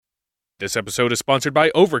This episode is sponsored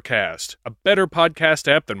by Overcast, a better podcast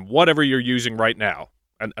app than whatever you're using right now,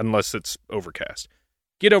 unless it's Overcast.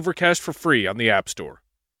 Get Overcast for free on the App Store.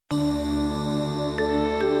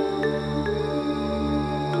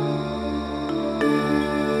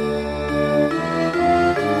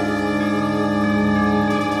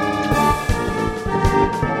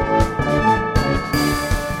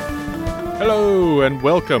 Hello and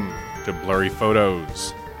welcome to Blurry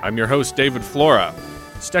Photos. I'm your host, David Flora.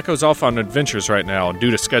 Stecco's off on adventures right now, and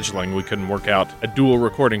due to scheduling, we couldn't work out a dual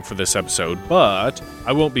recording for this episode, but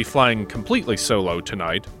I won't be flying completely solo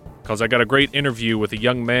tonight, because I got a great interview with a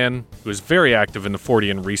young man who is very active in the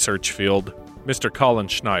Fortean research field, Mr. Colin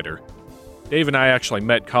Schneider. Dave and I actually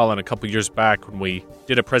met Colin a couple years back when we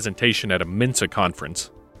did a presentation at a Mensa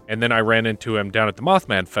conference, and then I ran into him down at the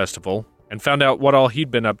Mothman Festival, and found out what all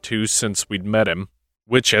he'd been up to since we'd met him,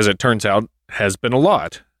 which, as it turns out, has been a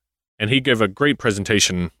lot. And he gave a great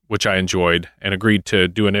presentation, which I enjoyed, and agreed to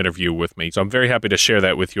do an interview with me. So I'm very happy to share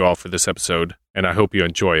that with you all for this episode, and I hope you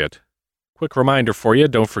enjoy it. Quick reminder for you,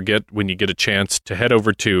 don't forget when you get a chance to head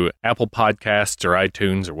over to Apple Podcasts or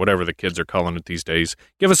iTunes or whatever the kids are calling it these days.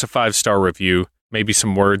 Give us a 5-star review, maybe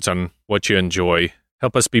some words on what you enjoy.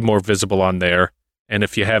 Help us be more visible on there. And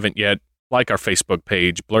if you haven't yet, like our Facebook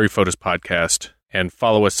page, Blurry Photos Podcast, and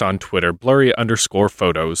follow us on Twitter,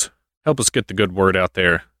 blurry_photos. Help us get the good word out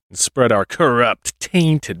there and spread our corrupt,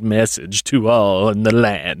 tainted message to all in the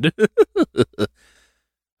land.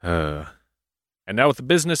 And now with the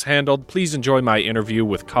business handled, please enjoy my interview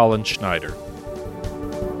with Colin Schneider.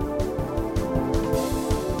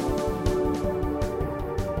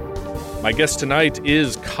 My guest tonight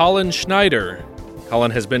is Colin Schneider.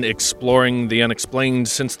 Colin has been exploring the unexplained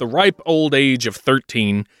since the ripe old age of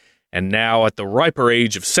 13, and now at the riper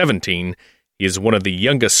age of 17, he is one of the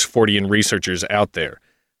youngest Fortean researchers out there.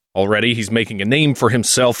 Already, he's making a name for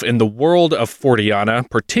himself in the world of Forteana,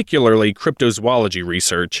 particularly cryptozoology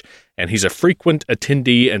research, and he's a frequent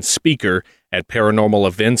attendee and speaker at paranormal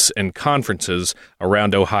events and conferences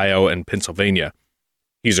around Ohio and Pennsylvania.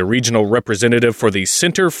 He's a regional representative for the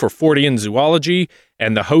Center for Fortean Zoology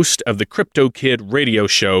and the host of the Crypto Kid radio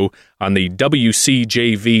show on the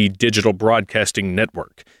WCJV Digital Broadcasting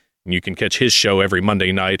Network. And you can catch his show every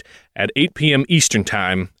Monday night at 8 p.m. Eastern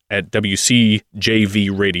Time at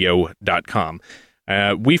WCJVradio.com.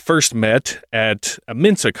 We first met at a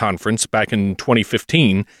Mensa conference back in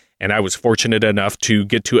 2015, and I was fortunate enough to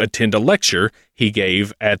get to attend a lecture he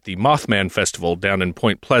gave at the Mothman Festival down in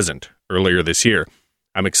Point Pleasant earlier this year.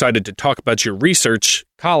 I'm excited to talk about your research.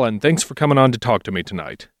 Colin, thanks for coming on to talk to me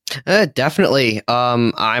tonight. Definitely.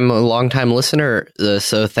 I'm a longtime listener,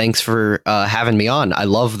 so thanks for having me on. I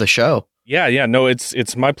love the show. Yeah. No,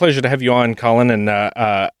 it's my pleasure to have you on, Colin. And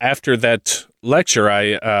after that lecture,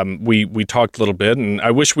 we talked a little bit, and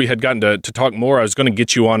I wish we had gotten to talk more. I was going to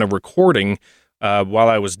get you on a recording while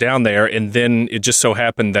I was down there, and then it just so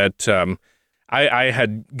happened that I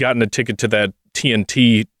had gotten a ticket to that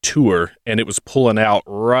TNT tour, and it was pulling out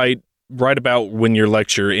right about when your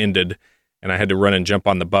lecture ended, and I had to run and jump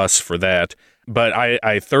on the bus for that. But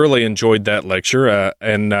I thoroughly enjoyed that lecture,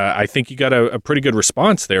 and I think you got a pretty good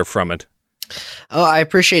response there from it. Oh, I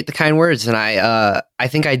appreciate the kind words, and I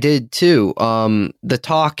think I did too. The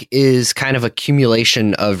talk is kind of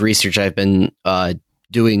accumulation of research I've been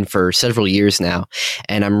doing for several years now,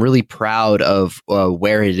 and I'm really proud of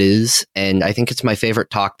where it is, and I think it's my favorite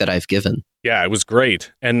talk that I've given. Yeah, it was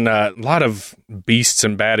great, and a lot of beasts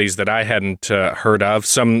and baddies that I hadn't heard of,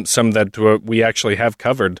 some that we actually have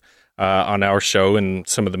covered on our show, and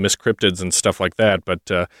some of the Cryptids and stuff like that, but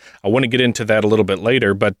I want to get into that a little bit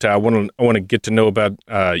later, but I want to get to know about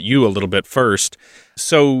you a little bit first.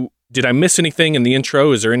 So, did I miss anything in the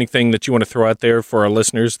intro? Is there anything that you want to throw out there for our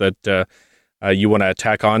listeners that you want to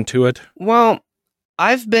tack on to it? Well,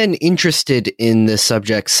 I've been interested in this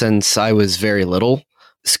subject since I was very little.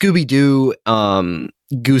 Scooby-Doo,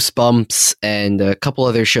 Goosebumps, and a couple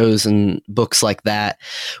other shows and books like that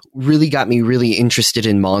really got me really interested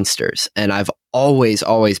in monsters. And I've always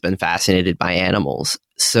been fascinated by animals.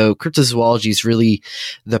 So cryptozoology is really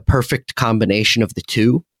the perfect combination of the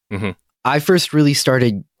two. Mm-hmm. I first really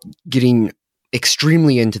started getting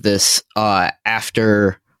extremely into this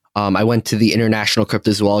after I went to the International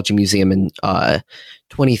Cryptozoology Museum in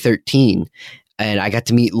 2013. And I got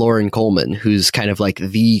to meet Lauren Coleman, who's kind of like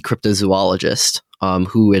the cryptozoologist,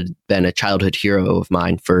 who had been a childhood hero of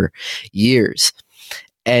mine for years.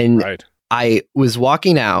 And right. I was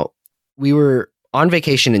walking out. We were on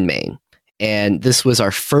vacation in Maine, and this was our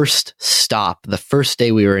first stop, the first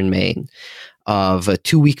day we were in Maine. of a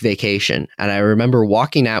 2-week vacation. And I remember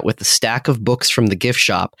walking out with a stack of books from the gift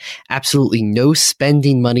shop, absolutely no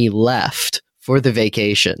spending money left for the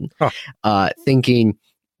vacation, thinking,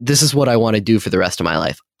 this is what I want to do for the rest of my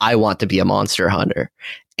life. I want to be a monster hunter.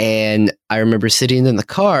 And I remember sitting in the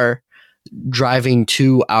car, driving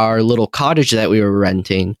to our little cottage that we were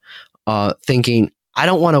renting, thinking, I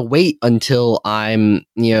don't want to wait until I'm,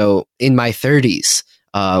 in my 30s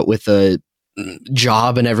with a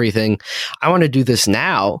job and everything. I want to do this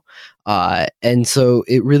now. And so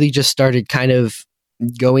it really just started kind of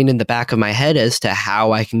going in the back of my head as to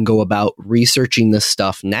how I can go about researching this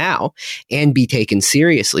stuff now and be taken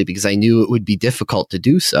seriously, because I knew it would be difficult to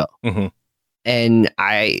do so. Mm-hmm. And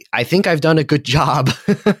I think I've done a good job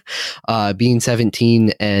being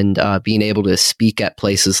 17 and being able to speak at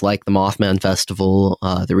places like the Mothman Festival,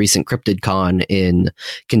 the recent Cryptid Con in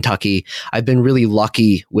Kentucky. I've been really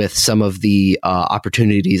lucky with some of the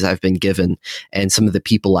opportunities I've been given and some of the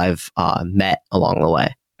people I've met along the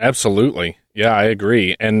way. Absolutely. Yeah, I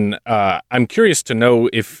agree. And I'm curious to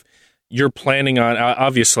know if you're planning on,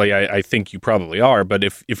 obviously, I think you probably are, but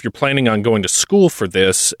if you're planning on going to school for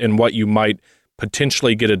this and what you might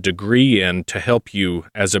potentially get a degree in to help you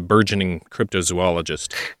as a burgeoning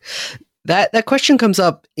cryptozoologist. That question comes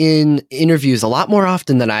up in interviews a lot more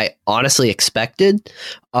often than I honestly expected.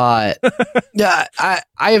 Yeah, I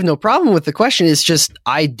have no problem with the question. It's just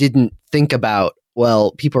I didn't think about,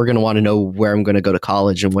 well, people are going to want to know where I'm going to go to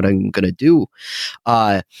college and what I'm going to do.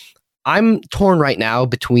 I'm torn right now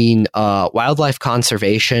between wildlife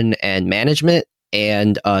conservation and management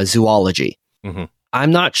and zoology. Mm-hmm.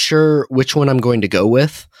 I'm not sure which one I'm going to go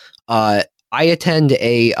with. I attend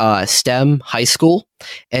a STEM high school,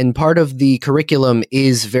 and part of the curriculum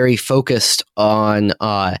is very focused on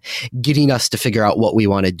getting us to figure out what we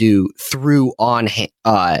want to do through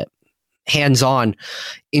hands-on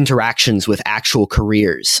interactions with actual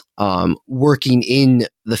careers, working in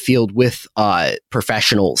the field with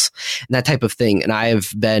professionals and that type of thing. And I have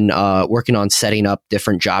been working on setting up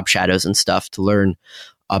different job shadows and stuff to learn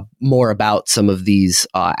more about some of these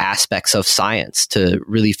aspects of science to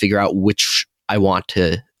really figure out which I want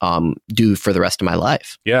to do for the rest of my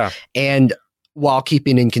life. Yeah. And while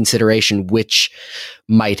keeping in consideration which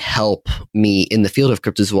might help me in the field of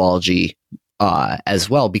cryptozoology as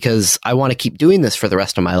well, because I want to keep doing this for the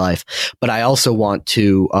rest of my life, but I also want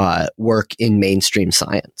to work in mainstream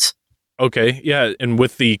science. Okay, yeah, and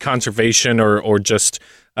with the conservation or just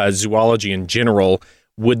zoology in general,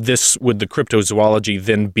 would the cryptozoology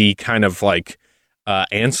then be kind of like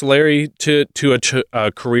ancillary to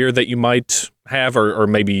a career that you might have, or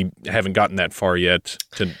maybe haven't gotten that far yet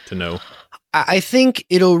to know? I think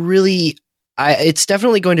it'll really... it's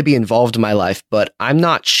definitely going to be involved in my life, but I'm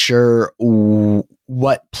not sure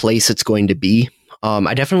what place it's going to be.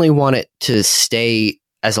 I definitely want it to stay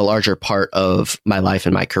as a larger part of my life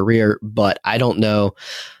and my career, but I don't know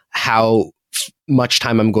how much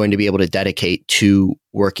time I'm going to be able to dedicate to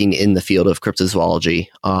working in the field of cryptozoology.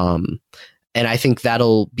 And I think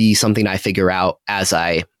that'll be something I figure out as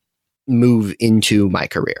I move into my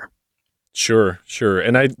career. Sure.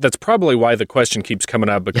 And that's probably why the question keeps coming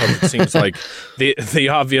up, because it seems like the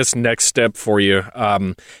obvious next step for you.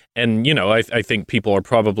 And, I think people are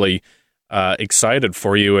probably excited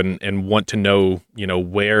for you and want to know,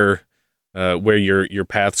 where your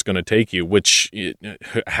path's going to take you, which,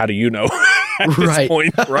 how do you know at this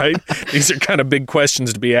point, right? These are kind of big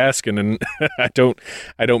questions to be asking, and I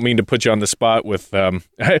don't mean to put you on the spot with,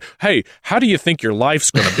 hey, how do you think your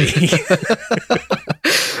life's going to be?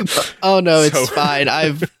 Oh no, it's fine.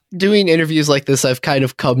 Doing interviews like this, I've kind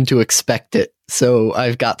of come to expect it, so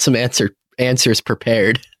I've got some answers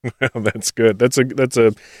prepared. Well, that's good. That's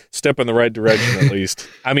a step in the right direction, at least.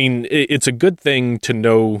 I mean, it's a good thing to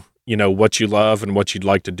know, what you love and what you'd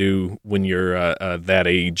like to do when you're that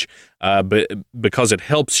age, but because it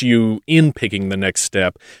helps you in picking the next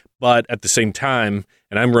step. But at the same time,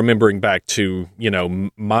 and I'm remembering back to,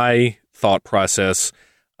 my thought process,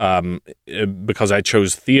 because I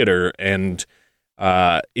chose theater, and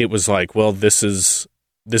it was like, well, this is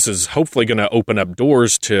hopefully going to open up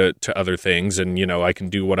doors to other things, and I can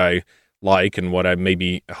do what I like and what I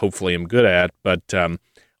maybe hopefully am good at. But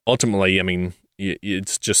ultimately, I mean,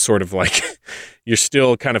 it's just sort of like you're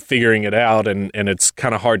still kind of figuring it out, and it's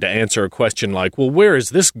kind of hard to answer a question like, well, where is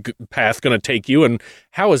this path going to take you, and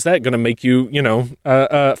how is that going to make you,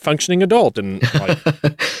 a functioning adult? And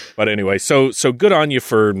but anyway, so good on you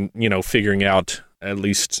for figuring out at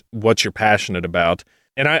least what you're passionate about.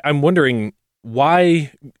 And I'm wondering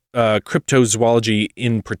why cryptozoology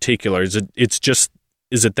in particular. Is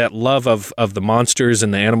it that love of the monsters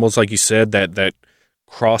and the animals, like you said, that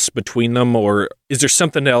cross between them, or is there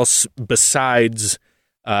something else besides,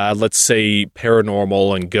 let's say,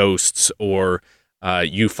 paranormal and ghosts, or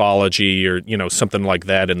ufology, or something like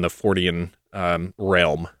that in the Fortean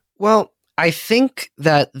realm? Well, I think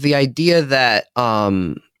that the idea that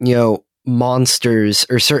monsters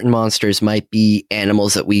or certain monsters might be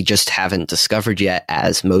animals that we just haven't discovered yet,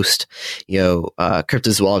 as most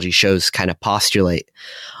cryptozoology shows kind of postulate.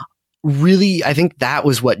 Really, I think that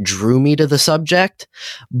was what drew me to the subject.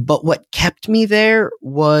 But what kept me there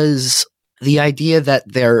was the idea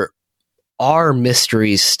that there are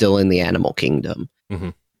mysteries still in the animal kingdom. Mm-hmm.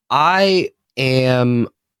 I am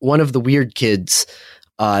one of the weird kids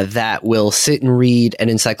that will sit and read an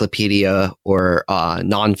encyclopedia or a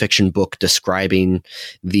nonfiction book describing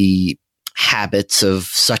the habits of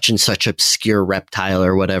such and such obscure reptile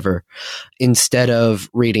or whatever, instead of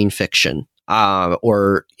reading fiction.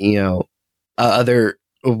 Or other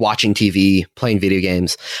watching TV, playing video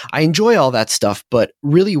games. I enjoy all that stuff, but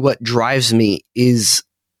really what drives me is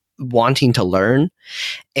wanting to learn.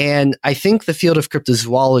 And I think the field of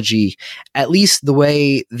cryptozoology, at least the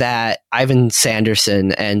way that Ivan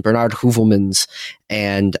Sanderson and Bernard Heuvelmans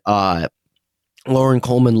and Lauren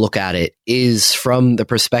Coleman look at it, is from the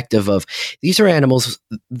perspective of these are animals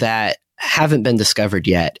that haven't been discovered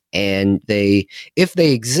yet, and if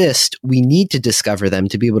they exist, we need to discover them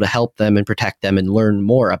to be able to help them and protect them and learn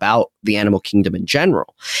more about the animal kingdom in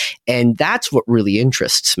general. And that's what really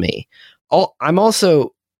interests me. I'm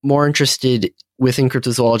also more interested within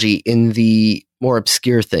cryptozoology in the more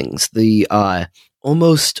obscure things, the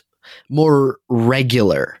almost more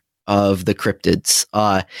regular of the cryptids.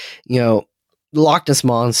 The Loch Ness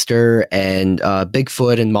Monster and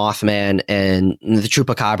Bigfoot and Mothman and the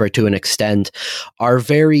Chupacabra to an extent are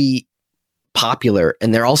very popular,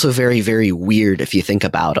 and they're also very, very weird if you think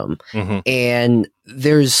about them. Mm-hmm. And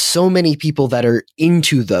there's so many people that are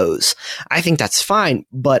into those. I think that's fine,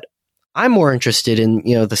 but I'm more interested in,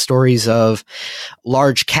 the stories of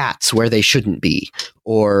large cats where they shouldn't be,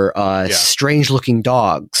 or strange looking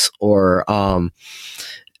dogs, or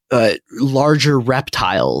larger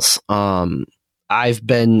reptiles. I've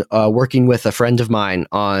been working with a friend of mine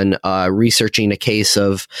on researching a case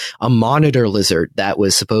of a monitor lizard that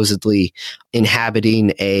was supposedly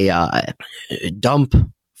inhabiting a dump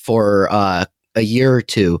for a year or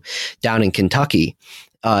two down in Kentucky.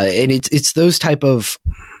 And it's those type of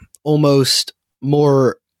almost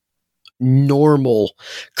more normal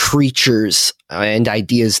creatures and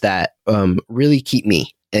ideas that really keep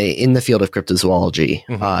me in the field of cryptozoology,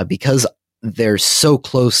 because they're so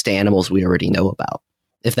close to animals we already know about,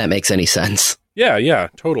 if that makes any sense. Yeah,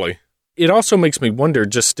 totally. It also makes me wonder,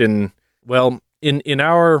 just in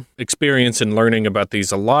our experience in learning about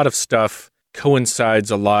these, a lot of stuff coincides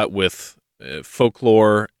a lot with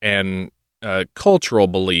folklore and cultural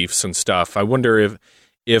beliefs and stuff. I wonder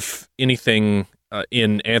if anything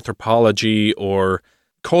in anthropology or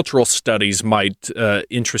cultural studies might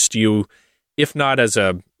interest you, if not as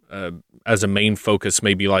a main focus,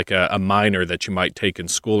 maybe like a minor that you might take in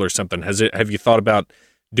school or something. Have you thought about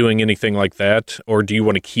doing anything like that, or do you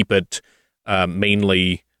want to keep it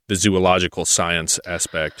mainly the zoological science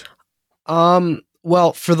aspect?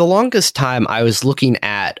 Well, for the longest time, I was looking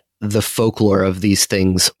at the folklore of these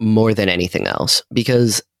things more than anything else,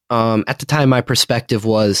 because at the time, my perspective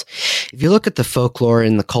was, if you look at the folklore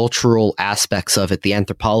and the cultural aspects of it, the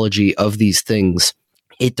anthropology of these things,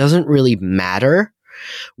 it doesn't really matter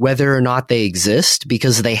whether or not they exist,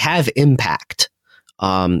 because they have impact.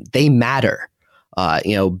 They matter.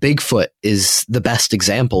 Bigfoot is the best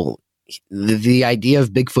example. The idea of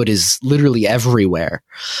Bigfoot is literally everywhere,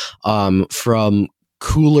 from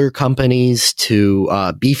cooler companies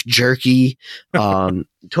to beef jerky, to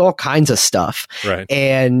all kinds of stuff. Right.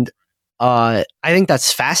 And I think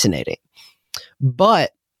that's fascinating.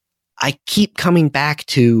 But I keep coming back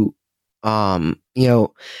to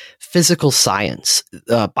physical science,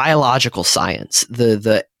 biological science,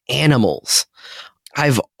 the animals.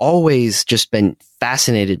 I've always just been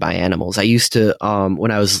fascinated by animals. I used to,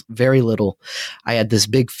 when I was very little, I had this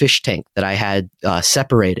big fish tank that I had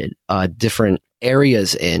separated different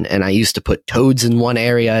areas in, and I used to put toads in one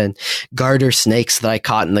area and garter snakes that I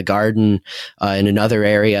caught in the garden in another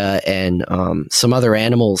area, and some other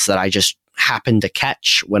animals that I just happened to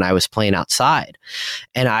catch when I was playing outside.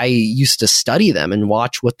 And I used to study them and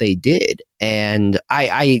watch what they did. And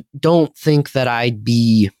I don't think that I'd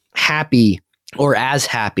be happy or as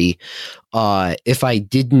happy if I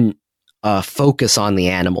didn't focus on the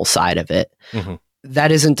animal side of it. Mm-hmm.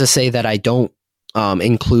 That isn't to say that I don't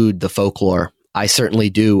include the folklore. I certainly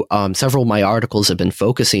do. Several of my articles have been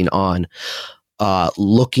focusing on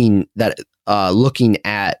looking at looking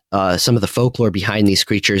at some of the folklore behind these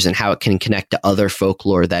creatures and how it can connect to other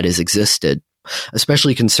folklore that has existed,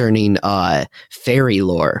 especially concerning fairy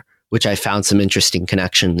lore, which I found some interesting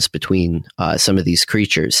connections between some of these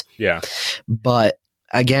creatures. Yeah. But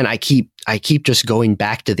again, I keep just going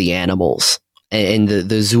back to the animals and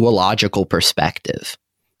the zoological perspective.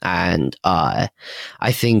 And I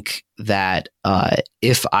think that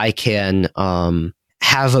if I can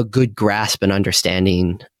have a good grasp and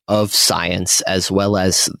understanding of science as well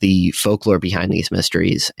as the folklore behind these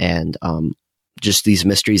mysteries and just these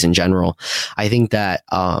mysteries in general, I think that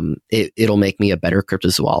it'll make me a better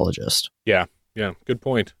cryptozoologist. Yeah, good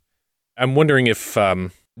point. I'm wondering if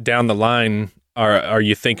down the line, are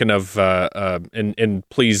you thinking of and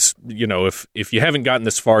please, if you haven't gotten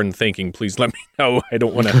this far in thinking, please let me know. I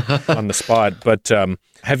don't want to on the spot, but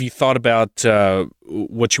have you thought about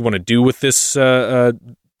what you want to do with this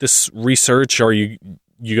this research? Are you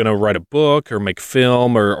going to write a book or make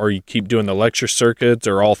film, or you keep doing the lecture circuits,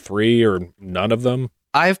 or all three, or none of them?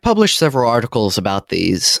 I've published several articles about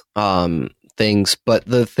these things, but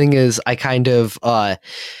the thing is, I kind of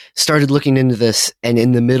started looking into this, and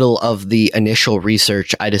in the middle of the initial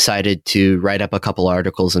research, I decided to write up a couple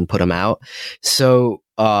articles and put them out. So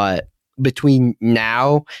between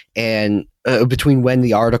now and between when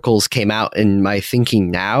the articles came out and my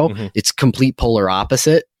thinking now, it's complete polar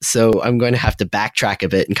opposite. So I'm going to have to backtrack a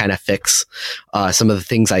bit and kind of fix some of the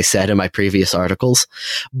things I said in my previous articles.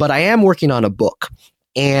 But I am working on a book.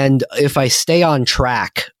 And if I stay on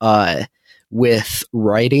track with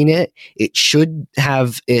writing it, it should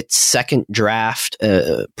have its second draft,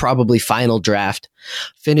 probably final draft,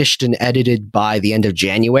 finished and edited by the end of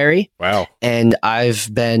January. Wow. And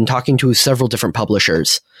I've been talking to several different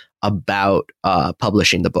publishers about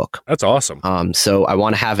publishing the book. That's awesome. So I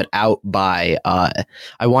want to have it out by,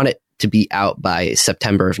 I want it to be out by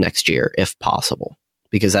September of next year, if possible,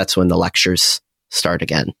 because that's when the lectures start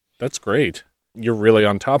again. That's great. You're really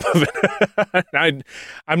on top of it.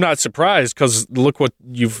 I'm not surprised, because look what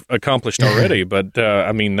you've accomplished already. But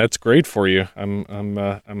I mean, that's great for you.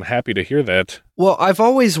 I'm happy to hear that. Well, I've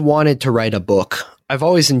always wanted to write a book. I've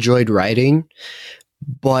always enjoyed writing,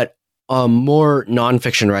 but more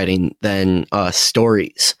nonfiction writing than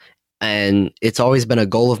stories. And it's always been a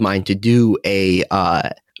goal of mine to do a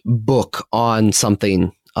book on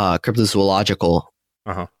something cryptozoological.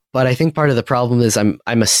 Uh-huh. But I think part of the problem is I'm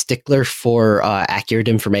a stickler for accurate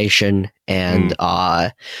information and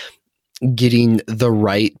getting the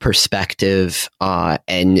right perspective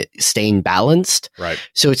and staying balanced. Right.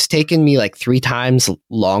 So it's taken me like 3 times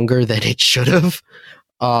longer than it should have.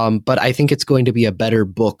 But I think it's going to be a better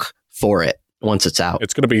book for it once it's out.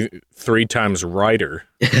 It's going to be 3 times righter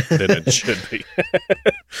than it should be.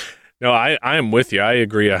 No, I am with you. I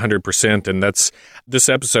agree 100%. And this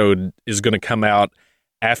episode is going to come out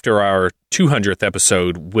after our 200th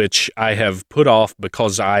episode, which I have put off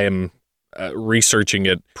because I am researching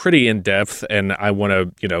it pretty in depth, and I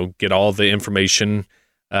want to, get all the information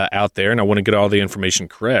out there, and I want to get all the information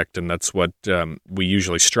correct, and that's what we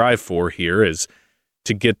usually strive for here, is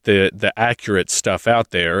to get the accurate stuff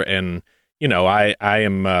out there. And I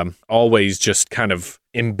am always just kind of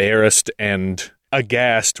embarrassed and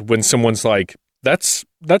aghast when someone's like, That's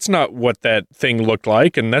not what that thing looked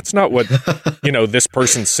like, and that's not what, this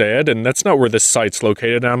person said, and that's not where this site's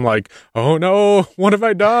located. And I'm like, oh no, what have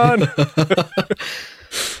I done?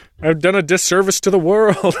 I've done a disservice to the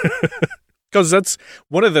world. Because that's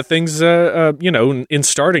one of the things, in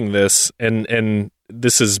starting this, and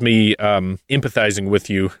this is me empathizing with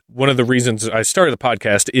you. One of the reasons I started the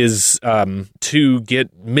podcast is to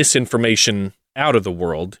get misinformation out of the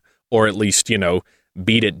world, or at least,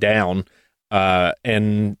 beat it down.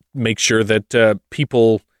 And make sure that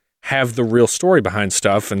people have the real story behind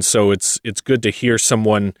stuff. And so it's good to hear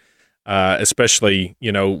someone, especially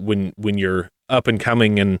when you're up and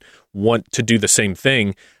coming and want to do the same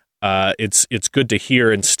thing. It's good to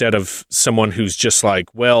hear, instead of someone who's just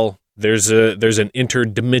like, well, there's an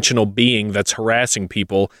interdimensional being that's harassing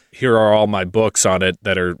people. Here are all my books on it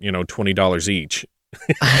that are $20 each.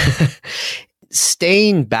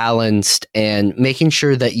 Staying balanced and making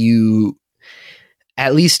sure that you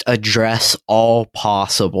at least address all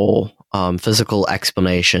possible physical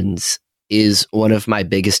explanations is one of my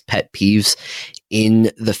biggest pet peeves in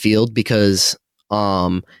the field, because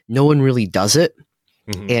no one really does it.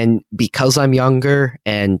 Mm-hmm. And because I'm younger,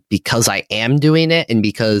 and because I am doing it, and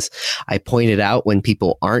because I pointed out when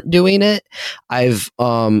people aren't doing it, I've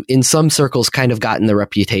in some circles kind of gotten the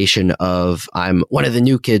reputation of I'm one of the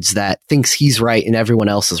new kids that thinks he's right and everyone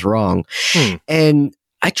else is wrong. And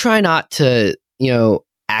I try not to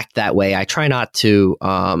act that way. I try not to,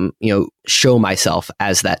 show myself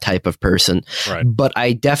as that type of person. Right. But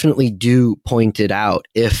I definitely do point it out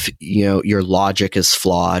if, your logic is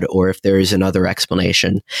flawed or if there is another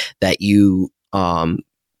explanation that you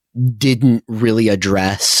didn't really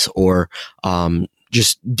address or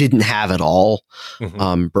just didn't have at all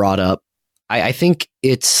brought up. I think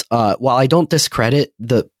it's, while I don't discredit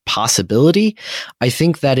the possibility, I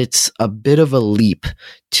think that it's a bit of a leap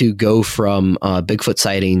to go from Bigfoot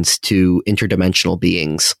sightings to interdimensional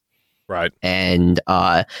beings. Right. And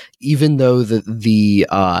even though the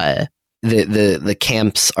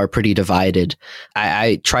camps are pretty divided,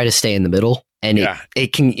 I try to stay in the middle. And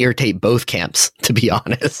it can irritate both camps, to be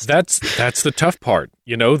honest. That's the tough part,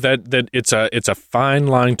 that it's a fine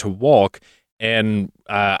line to walk. And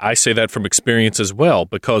I say that from experience as well,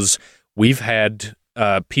 because we've had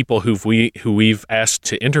people who we've asked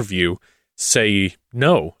to interview say,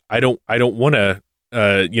 no, I don't want to,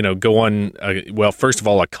 go on, first of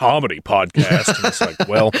all, a comedy podcast. And it's like,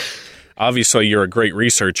 well, obviously you're a great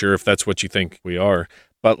researcher if that's what you think we are.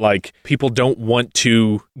 But like, people don't want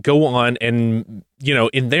to go on and,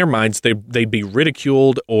 in their minds, they'd be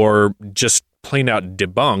ridiculed or just plain out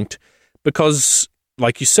debunked because,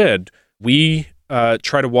 like you said, we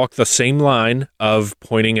try to walk the same line of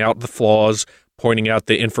pointing out the flaws, pointing out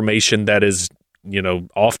the information that is,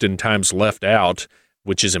 oftentimes left out,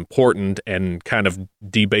 which is important and kind of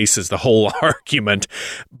debases the whole argument.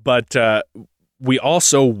 But we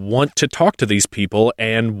also want to talk to these people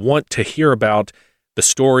and want to hear about the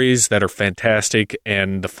stories that are fantastic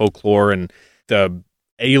and the folklore and the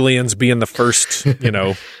aliens being the first,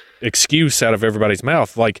 excuse out of everybody's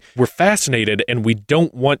mouth. Like, we're fascinated and we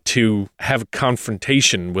don't want to have a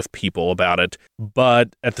confrontation with people about it.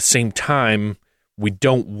 But at the same time, we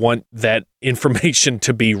don't want that information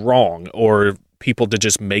to be wrong or people to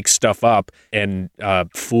just make stuff up and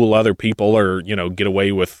fool other people or, get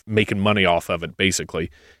away with making money off of it, basically.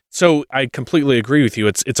 So I completely agree with you.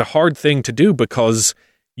 It's a hard thing to do because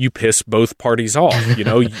you piss both parties off.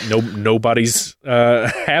 Nobody's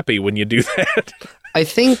happy when you do that. I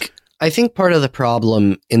think part of the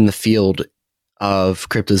problem in the field of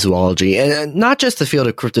cryptozoology, and not just the field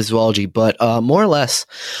of cryptozoology, but more or less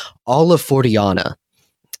all of Forteana,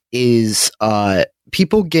 is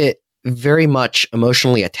people get very much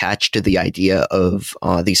emotionally attached to the idea of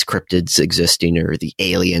these cryptids existing or the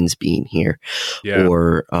aliens being here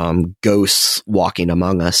or ghosts walking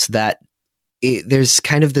among us, that there's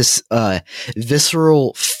kind of this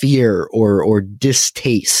visceral fear or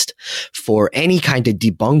distaste for any kind of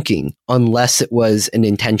debunking unless it was an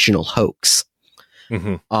intentional hoax.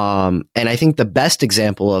 And I think the best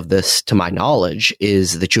example of this, to my knowledge,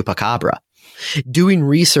 is the chupacabra. Doing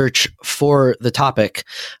research for the topic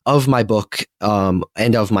of my book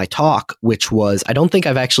and of my talk, which was, I don't think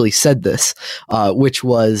I've actually said this, which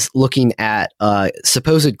was looking at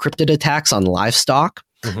supposed cryptid attacks on livestock.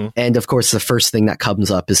 And of course, the first thing that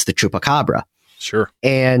comes up is the chupacabra. Sure.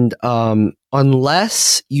 And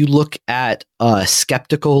unless you look at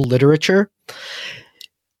skeptical literature,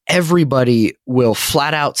 everybody will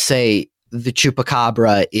flat out say the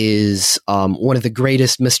chupacabra is one of the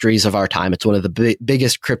greatest mysteries of our time. It's one of the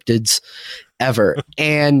biggest cryptids ever.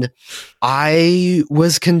 And I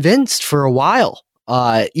was convinced for a while,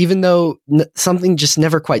 even though something just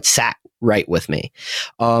never quite sat right with me.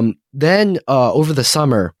 Then over the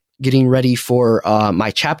summer, getting ready for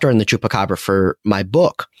my chapter on the chupacabra for my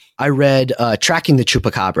book, I read Tracking the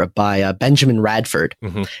Chupacabra by Benjamin Radford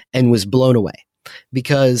and was blown away.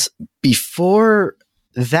 Because before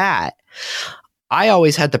that, I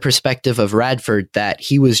always had the perspective of Radford that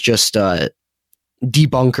he was just a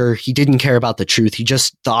debunker. He didn't care about the truth. He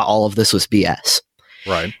just thought all of this was BS.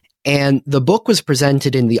 Right. And the book was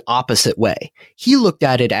presented in the opposite way. He looked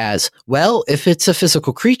at it as, well, if it's a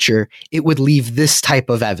physical creature, it would leave this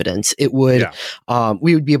type of evidence. It would,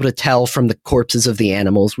 we would be able to tell from the corpses of the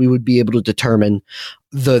animals. We would be able to determine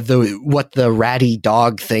what the ratty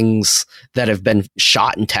dog things that have been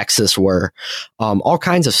shot in Texas were, all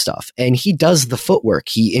kinds of stuff. And he does the footwork.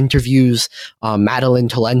 He interviews Madeline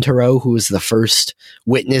Tolentero, who was the first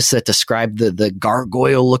witness that described the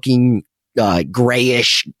gargoyle looking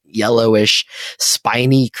grayish, yellowish,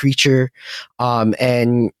 spiny creature,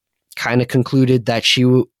 and kind of concluded that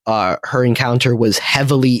her encounter was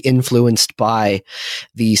heavily influenced by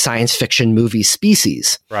the science fiction movie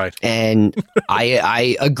Species. Right. And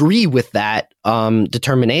I agree with that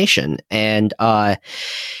determination. And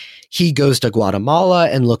he goes to Guatemala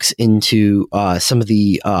and looks into some of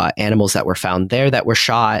the animals that were found there that were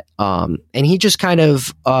shot. And he just kind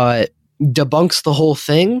of debunks the whole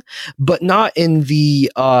thing, but not in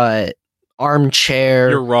the armchair,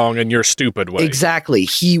 you're wrong and you're stupid way. Exactly.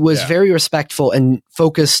 He was very respectful and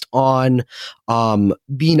focused on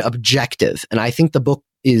being objective. And I think the book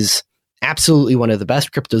is absolutely one of the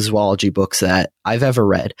best cryptozoology books that I've ever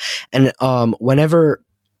read. And whenever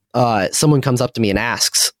someone comes up to me and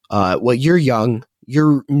asks, well, you're young,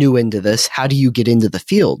 you're new into this, how do you get into the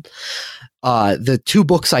field? The two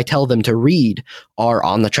books I tell them to read are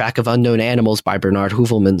On the Track of Unknown Animals by Bernard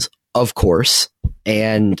Heuvelmans, of course,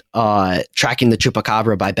 and Tracking the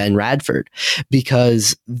Chupacabra by Ben Radford,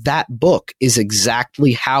 because that book is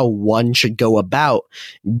exactly how one should go about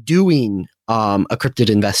doing a cryptid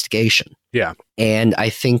investigation. Yeah. And I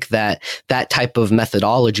think that that type of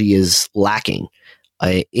methodology is lacking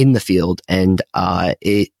in the field, and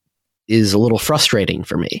it is a little frustrating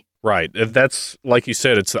for me. Right. That's, like you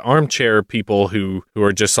said, it's the armchair people who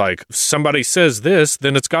are just like, somebody says this,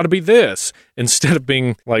 then it's got to be this, instead of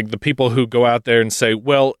being like the people who go out there and say,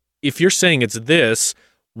 well, if you're saying it's this,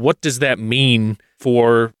 what does that mean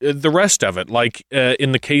for the rest of it? Like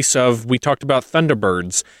in the case of, we talked about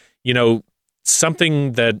Thunderbirds,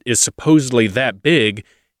 something that is supposedly that big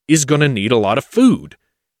is going to need a lot of food.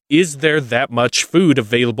 Is there that much food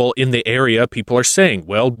available in the area people are saying?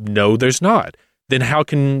 Well, no, there's not. Then how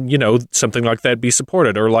can, something like that be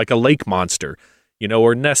supported? Or like a lake monster,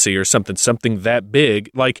 or Nessie or something that big.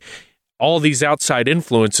 Like all these outside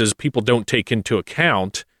influences people don't take into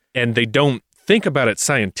account, and they don't think about it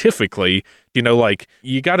scientifically. Like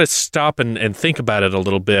you got to stop and think about it a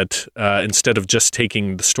little bit instead of just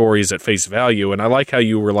taking the stories at face value. And I like how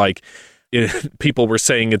you were like, people were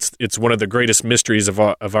saying it's one of the greatest mysteries of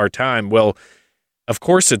our time. Well, of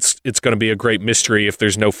course, it's going to be a great mystery if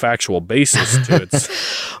there's no factual basis to its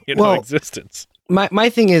existence. My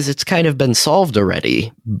thing is, it's kind of been solved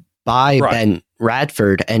already by Ben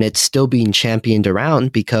Radford, and it's still being championed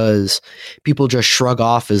around because people just shrug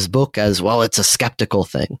off his book as, well, it's a skeptical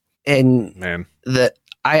thing. And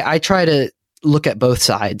I try to look at both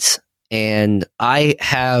sides. And I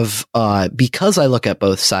have, because I look at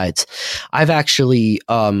both sides, I've actually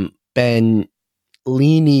been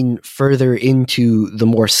leaning further into the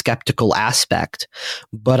more skeptical aspect,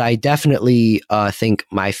 but I definitely think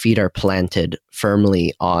my feet are planted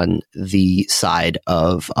firmly on the side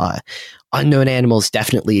of unknown animals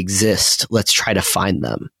definitely exist. Let's try to find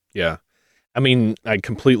them. Yeah. I mean, I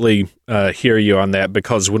completely hear you on that,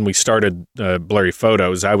 because when we started Blurry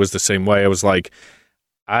Photos, I was the same way. I was like,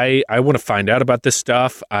 I want to find out about this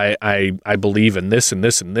stuff. I believe in this and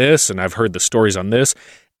this and this, and I've heard the stories on this.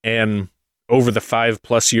 And over the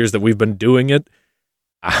 5+ years that we've been doing it,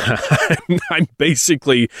 I'm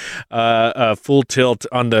basically full tilt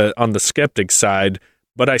on the skeptic side,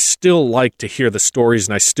 but I still like to hear the stories,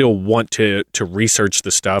 and I still want to research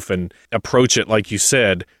the stuff and approach it like you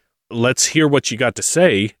said. Let's hear what you got to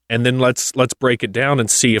say, and then let's break it down and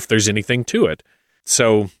see if there's anything to it.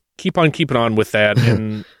 So keep on keeping on with that.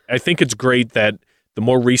 And I think it's great that the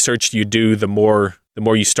more research you do, the more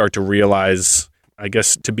you start to realize, I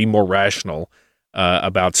guess, to be more rational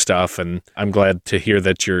about stuff. And I'm glad to hear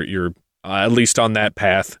that you're at least on that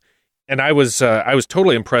path. And I was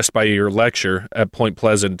totally impressed by your lecture at Point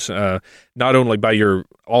Pleasant, not only by your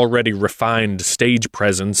already refined stage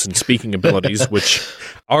presence and speaking abilities, which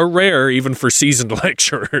are rare even for seasoned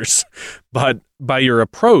lecturers, but by your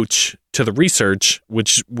approach to the research,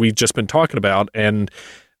 which we've just been talking about, and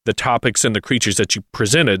the topics and the creatures that you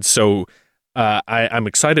presented. So I'm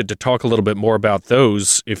excited to talk a little bit more about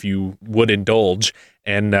those, if you would indulge,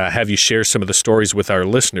 and have you share some of the stories with our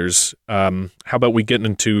listeners. How about we get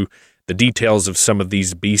into the details of some of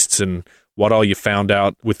these beasts and what all you found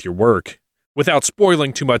out with your work, without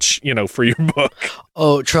spoiling too much, for your book?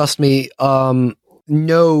 Oh, trust me.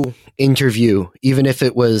 No interview, even if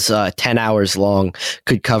it was 10 hours long,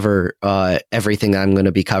 could cover everything I'm going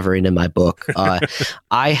to be covering in my book.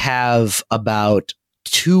 I have about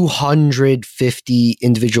 250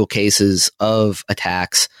 individual cases of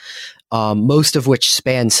attacks, most of which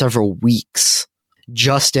span several weeks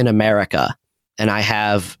just in America. And I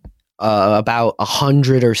have about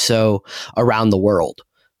 100 or so around the world,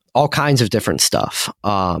 all kinds of different stuff.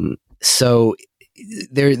 So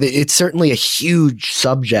it's certainly a huge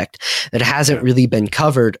subject that hasn't really been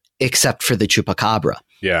covered except for the chupacabra.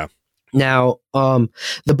 Yeah. Now,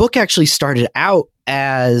 the book actually started out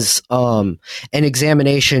as an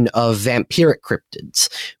examination of vampiric cryptids,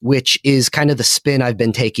 which is kind of the spin I've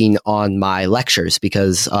been taking on my lectures,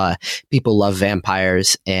 because people love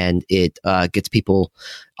vampires, and it gets people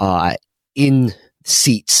in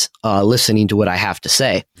seats listening to what I have to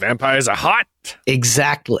say. Vampires are hot.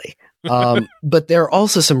 Exactly. But there are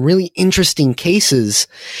also some really interesting cases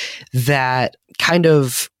that kind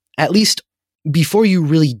of, at least before you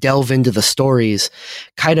really delve into the stories,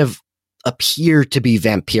 kind of appear to be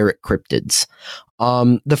vampiric cryptids.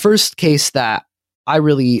 The first case that I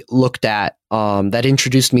really looked at that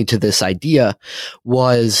introduced me to this idea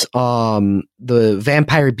was the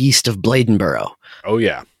vampire beast of Bladenborough. Oh,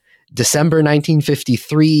 yeah. December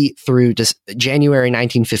 1953 through January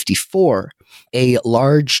 1954, a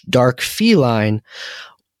large, dark feline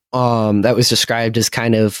that was described as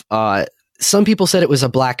kind of... some people said it was a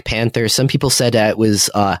black panther. Some people said that it was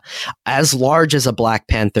as large as a black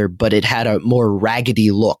panther, but it had a more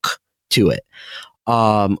raggedy look to it.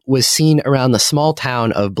 Was seen around the small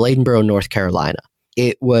town of Bladenborough, North Carolina.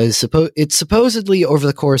 It's supposedly over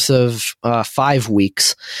the course of 5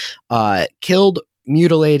 weeks, killed,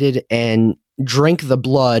 mutilated, and drank the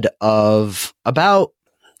blood of about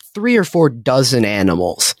 3 or 4 dozen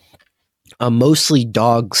animals, mostly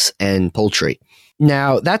dogs and poultry.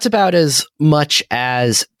 Now, that's about as much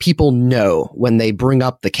as people know when they bring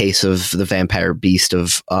up the case of the vampire beast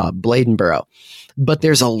of Bladenborough. But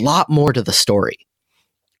there's a lot more to the story.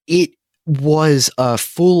 It was a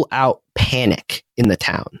full-out panic in the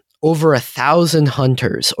town. Over 1,000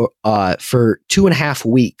 hunters for 2.5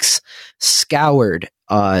 weeks scoured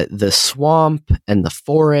the swamp and the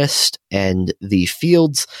forest and the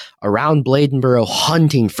fields around Bladenborough,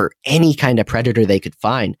 hunting for any kind of predator they could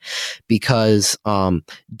find, because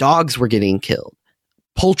dogs were getting killed,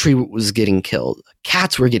 poultry was getting killed,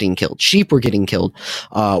 cats were getting killed, sheep were getting killed,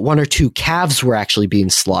 1 or 2 calves were actually being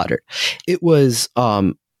slaughtered. It was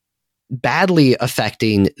badly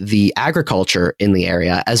affecting the agriculture in the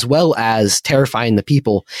area, as well as terrifying the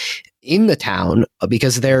people in the town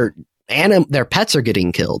because their pets are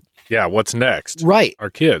getting killed. Yeah, what's next? Right. Our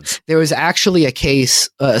kids. There was actually a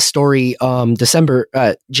story,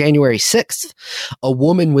 January 6th. A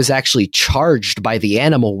woman was actually charged by the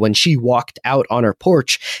animal when she walked out on her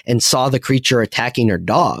porch and saw the creature attacking her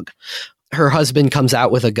dog. Her husband comes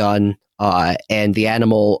out with a gun, and the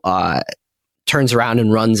animal turns around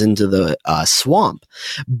and runs into the swamp.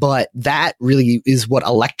 But that really is what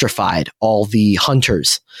electrified all the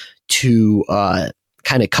hunters to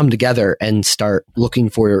kind of come together and start looking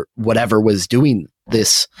for whatever was doing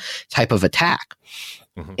this type of attack.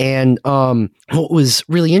 Mm-hmm. And what was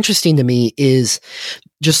really interesting to me is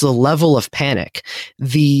just the level of panic.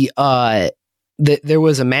 There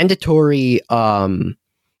was a mandatory,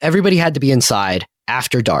 everybody had to be inside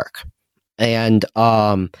after dark. And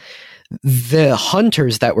the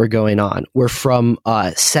hunters that were going on were from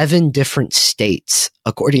 7 different states,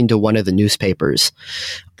 according to one of the newspapers.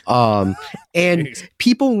 And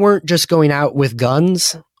people weren't just going out with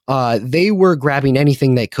guns. They were grabbing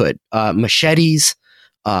anything they could. Machetes,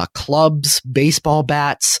 clubs, baseball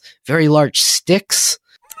bats, very large sticks.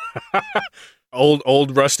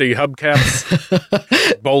 old rusty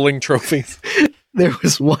hubcaps, bowling trophies. There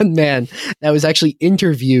was one man that was actually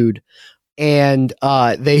interviewed, and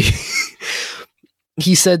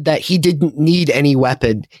he said that he didn't need any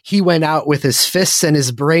weapon. He went out with his fists and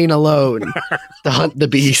his brain alone to hunt the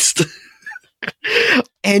beast.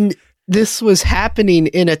 And this was happening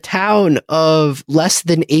in a town of less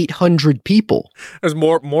than 800 people. There's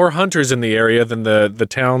more hunters in the area than the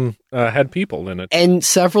town had people in it. And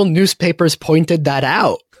several newspapers pointed that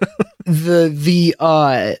out.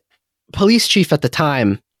 The police chief at the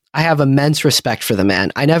time, I have immense respect for the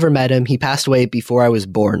man. I never met him. He passed away before I was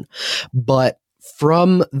born. But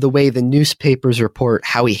from the way the newspapers report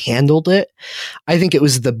how he handled it, I think it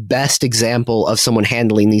was the best example of someone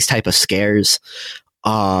handling these type of scares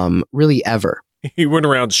really ever. He went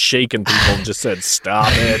around shaking people and just said,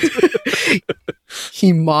 "Stop it."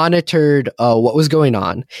 He monitored what was going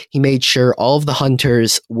on. He made sure all of the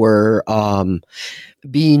hunters were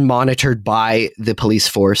being monitored by the police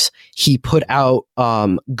force. He put out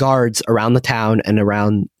guards around the town and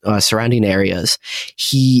around surrounding areas.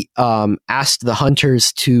 He asked the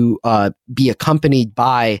hunters to be accompanied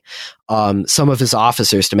by some of his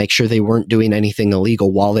officers to make sure they weren't doing anything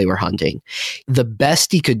illegal while they were hunting. The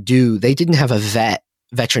best he could do, they didn't have a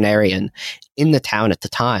veterinarian in the town at the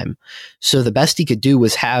time. So the best he could do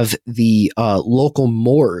was have the local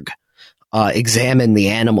morgue examine the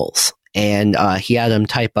animals. And he had them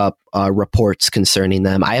type up reports concerning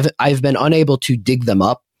them. I've been unable to dig them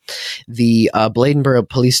up. The Bladenborough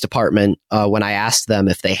Police Department, when I asked them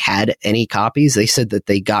if they had any copies, they said that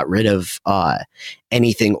they got rid of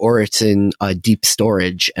anything, or it's in deep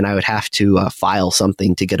storage, and I would have to file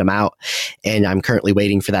something to get them out. And I'm currently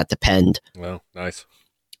waiting for that to pend. Well, nice.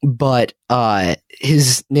 But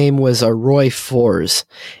his name was Roy Fors,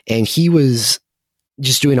 and he was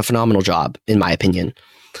just doing a phenomenal job, in my opinion.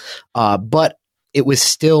 But it was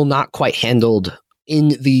still not quite handled in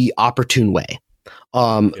the opportune way.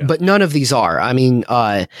 But none of these are. I mean,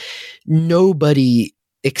 nobody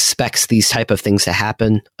expects these type of things to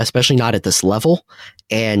happen, especially not at this level.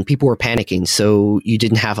 And people were panicking, so you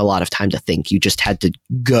didn't have a lot of time to think. You just had to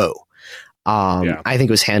go. I think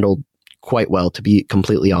it was handled quite well, to be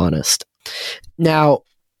completely honest. Now,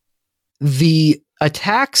 the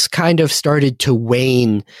attacks kind of started to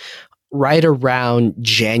wane right around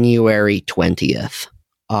January 20th.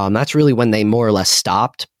 That's really when they more or less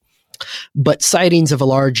stopped. But sightings of a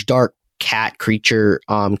large dark cat creature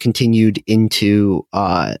continued into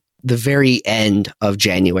the very end of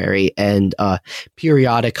January, and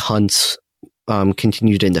periodic hunts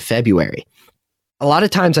continued into February. A lot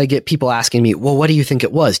of times I get people asking me, well, what do you think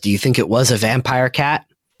it was? Do you think it was a vampire cat?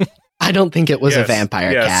 I don't think it was a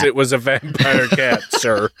vampire cat. Yes, it was a vampire cat,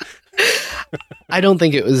 sir. I don't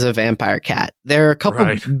think it was a vampire cat. There are a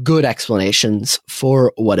couple good explanations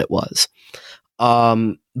for what it was.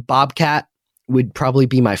 Bobcat would probably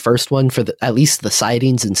be my first one for at least the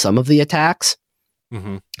sightings and some of the attacks.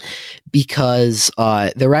 Mm-hmm. Because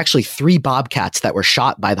there were actually 3 bobcats that were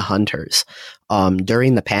shot by the hunters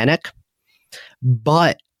during the panic.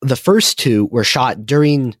 But the first 2 were shot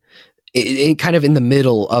during kind of in the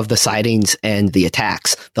middle of the sightings and the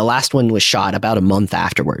attacks. The last one was shot about a month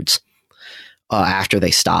afterwards, after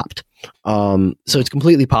they stopped. So it's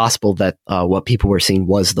completely possible that what people were seeing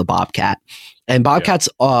was the bobcat. And bobcats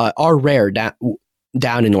are rare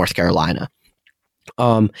down in North Carolina.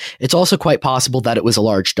 It's also quite possible that it was a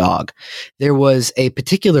large dog. There was a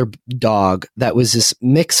particular dog that was this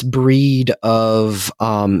mixed breed of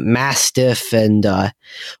Mastiff and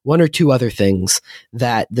 1 or 2 other things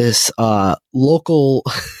that this local,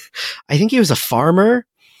 I think he was a farmer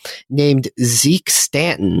named Zeke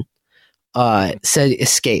Stanton, said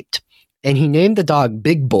escaped. And he named the dog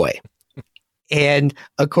Big Boy. And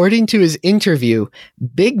according to his interview,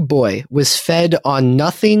 Big Boy was fed on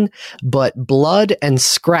nothing but blood and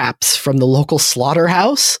scraps from the local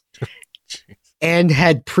slaughterhouse and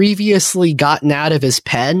had previously gotten out of his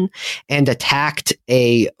pen and attacked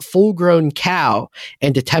a full-grown cow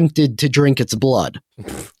and attempted to drink its blood.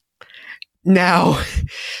 Now,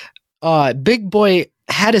 Big Boy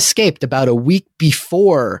had escaped about a week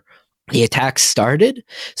before the attacks started.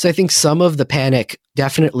 So I think some of the panic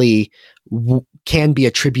definitely can be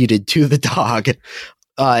attributed to the dog.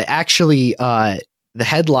 Actually, the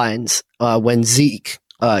headlines when Zeke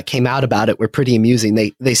came out about it were pretty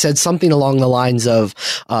amusing. They said something along the lines of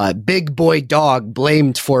 "Big Boy Dog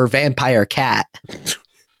blamed for vampire cat."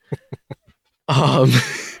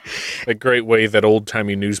 A great way that old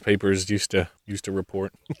timey newspapers used to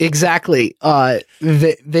report. Exactly.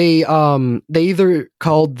 They either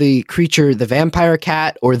called the creature the vampire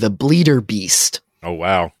cat or the bleeder beast. Oh,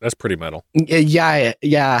 wow. That's pretty metal.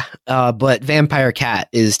 Yeah. But vampire cat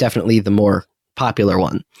is definitely the more popular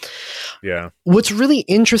one. Yeah. What's really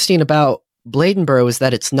interesting about Bladenboro is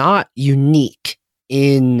that it's not unique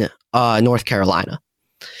in North Carolina.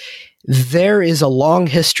 There is a long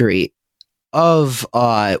history of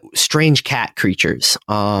strange cat creatures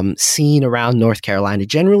seen around North Carolina.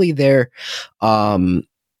 Generally, they're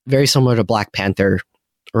very similar to Black Panther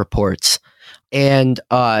reports. And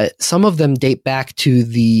some of them date back to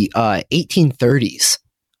the 1830s.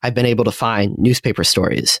 I've been able to find newspaper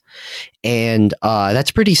stories. And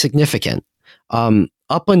that's pretty significant.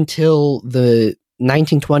 Up until the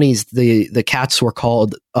 1920s, the cats were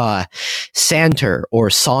called Santer or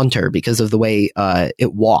Saunter because of the way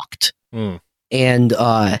it walked. Mm. And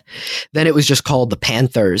then it was just called the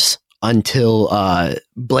Panthers until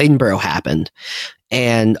Bladenboro happened.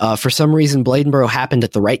 And for some reason, Bladenboro happened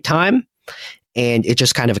at the right time. And it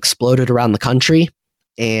just kind of exploded around the country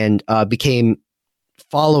and became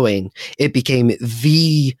the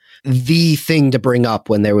thing to bring up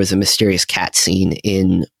when there was a mysterious cat scene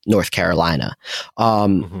in North Carolina.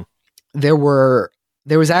 There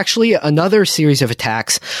was actually another series of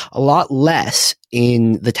attacks, a lot less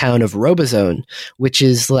in the town of Robozone, which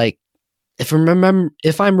is like, if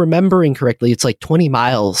I'm remembering correctly, it's like 20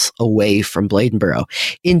 miles away from Bladenboro.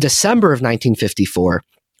 In December of 1954,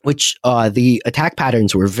 which the attack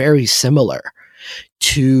patterns were very similar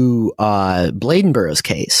to Bladenboro's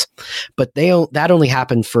case, but that only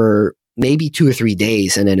happened for maybe 2 or 3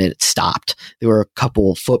 days, and then it stopped. There were a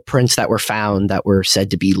couple footprints that were found that were said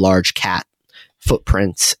to be large cat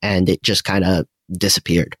footprints, and it just kind of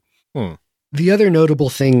disappeared. The other notable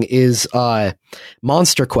thing is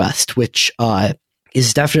Monster Quest, which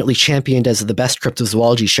is definitely championed as the best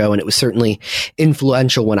cryptozoology show, and it was certainly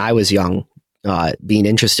influential when I was young. Being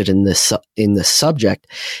interested in this subject,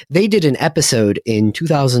 they did an episode in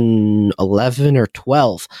 2011 or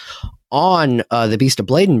 12 on the Beast of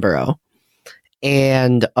Bladenborough,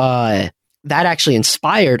 and that actually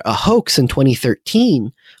inspired a hoax in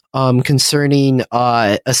 2013 concerning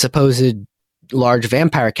a supposed large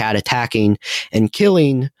vampire cat attacking and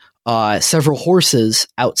killing several horses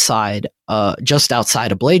outside, just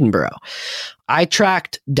outside of Bladenborough. I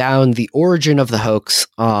tracked down the origin of the hoax,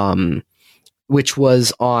 which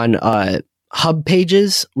was on Hub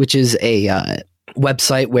Pages, which is a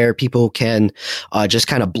website where people can just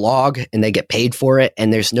kind of blog and they get paid for it,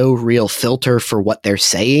 and there's no real filter for what they're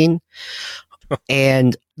saying.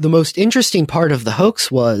 And the most interesting part of the hoax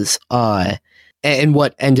was, and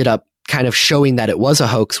what ended up kind of showing that it was a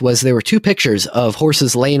hoax, was there were two pictures of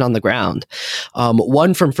horses laying on the ground.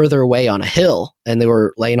 One from further away on a hill, and they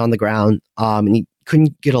were laying on the ground, and you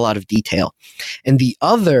couldn't get a lot of detail. And the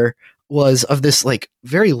other was of this like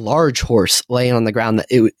very large horse laying on the ground that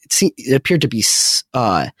it appeared to be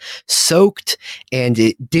soaked, and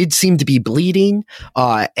it did seem to be bleeding.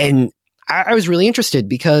 And I was really interested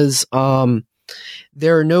because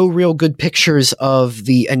there are no real good pictures of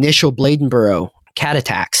the initial Bladenborough cat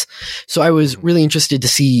attacks. So I was really interested to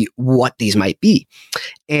see what these might be.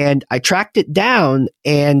 And I tracked it down,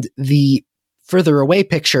 and the further away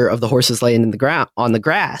picture of the horses laying in the ground on the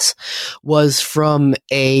grass was from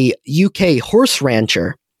a UK horse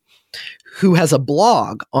rancher who has a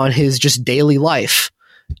blog on his just daily life.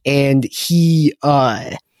 And he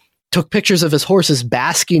took pictures of his horses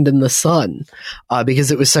basking in the sun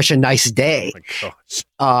because it was such a nice day. Oh my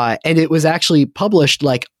gosh. And it was actually published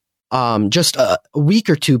like just a week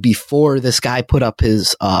or two before this guy put up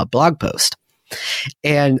his blog post.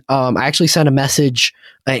 And I actually sent a message,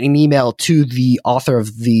 an email to the author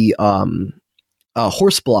of the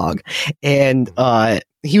horse blog, and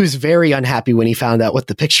he was very unhappy when he found out what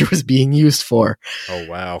the picture was being used for. Oh,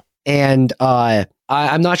 wow. And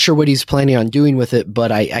I'm not sure what he's planning on doing with it,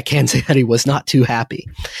 but I can say that he was not too happy.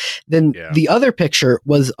 Then the other picture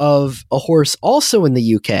was of a horse also in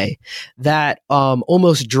the UK that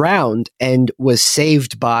almost drowned and was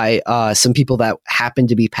saved by some people that happened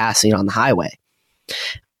to be passing on the highway.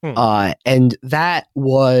 And that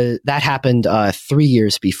happened 3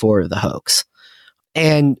 years before the hoax.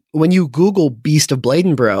 And when you Google Beast of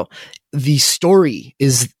Bladenborough, the story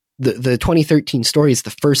is the 2013 story is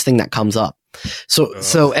the first thing that comes up.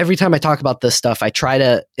 So every time I talk about this stuff, I try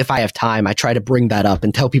to, if I have time, I try to bring that up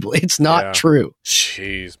and tell people it's not true.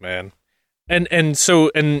 Jeez, man. And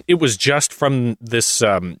it was just from this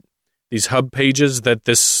these hub pages that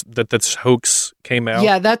this hoax came out.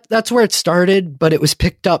 Yeah, that's where it started, but it was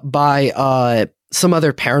picked up by some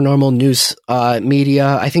other paranormal news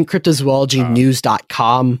media. I think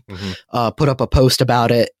cryptozoologynews.com put up a post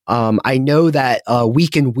about it. I know that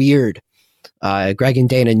Week in Weird, Greg and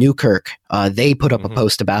Dana Newkirk, they put up a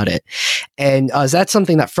post about it. And that's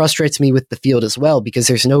something that frustrates me with the field as well, because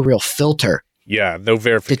there's no real filter. Yeah, no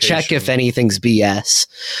verification. To check if anything's BS.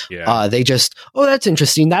 Yeah. They just, that's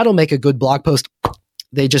interesting. That'll make a good blog post.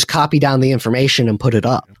 They just copy down the information and put it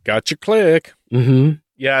up. Got your click. Mm-hmm.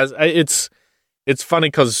 Yeah, it's funny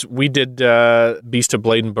because we did Beast of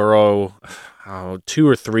Bladenborough 2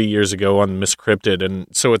 or 3 years ago on Miss Cryptid, and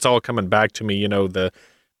so it's all coming back to me, the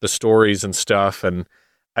stories and stuff. And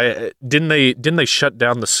didn't they shut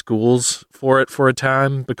down the schools for it for a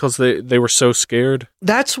time because they were so scared?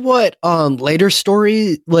 That's what later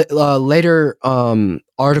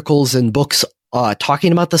articles and books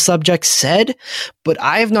talking about the subject said, but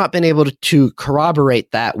I have not been able to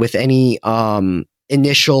corroborate that with any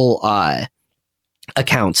initial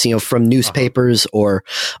accounts, from newspapers or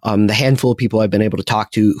the handful of people I've been able to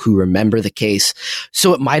talk to who remember the case.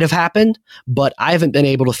 So it might have happened, but I haven't been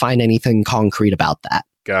able to find anything concrete about that.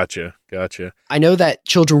 Gotcha. I know that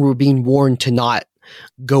children were being warned to not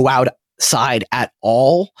go outside at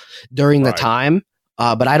all during the time,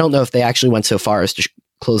 but I don't know if they actually went so far as to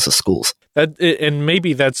close the schools. And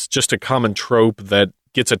maybe that's just a common trope that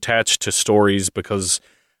gets attached to stories because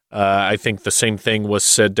I think the same thing was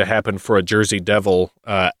said to happen for a Jersey Devil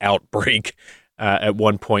outbreak at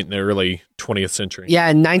one point in the early 20th century. Yeah,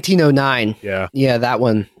 in 1909. Yeah, that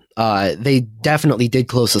one. They definitely did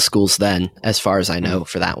close the schools then, as far as I know,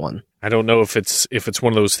 for that one. I don't know if it's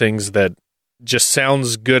one of those things that just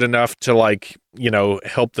sounds good enough to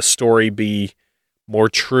help the story be more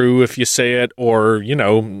true if you say it, or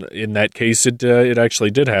in that case it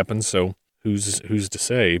actually did happen. So who's to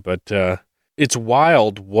say? But it's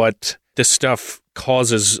wild what this stuff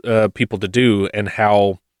causes people to do and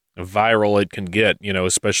how viral it can get,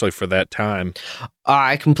 especially for that time.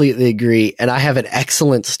 I completely agree. And I have an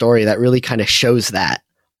excellent story that really kind of shows that.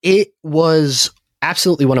 It was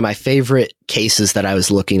absolutely one of my favorite cases that I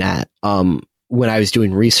was looking at. when I was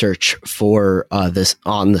doing research for this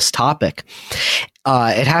topic.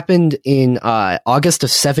 It happened in August of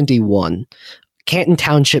 1971, Canton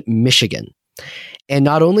Township, Michigan. And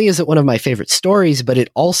not only is it one of my favorite stories, but it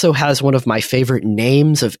also has one of my favorite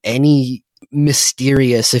names of any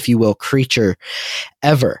mysterious, if you will, creature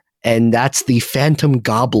ever. And that's the Phantom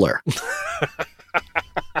Gobbler.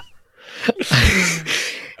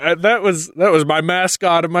 That was my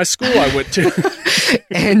mascot of my school I went to.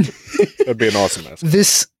 And that'd be an awesome mascot.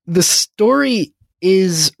 The story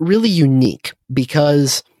is really unique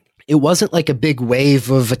because it wasn't like a big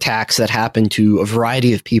wave of attacks that happened to a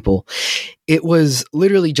variety of people. It was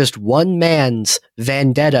literally just one man's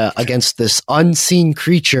vendetta against this unseen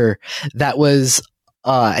creature that was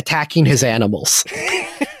attacking his animals.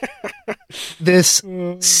 This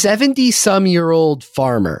 70-some-year-old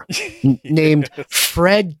farmer named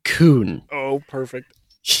Fred Kuhn. Oh, perfect.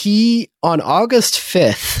 He, on August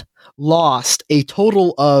 5th, lost a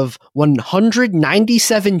total of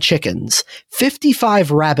 197 chickens,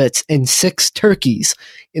 55 rabbits, and 6 turkeys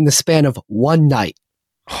in the span of one night.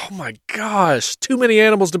 Oh my gosh, too many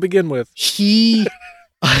animals to begin with. He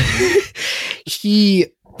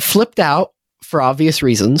flipped out for obvious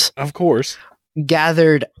reasons. Of course.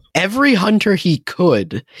 Gathered every hunter he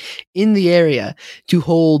could in the area to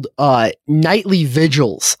hold nightly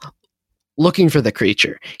vigils looking for the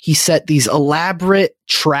creature. He set these elaborate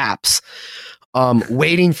traps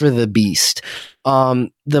waiting for the beast.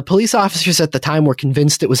 The police officers at the time were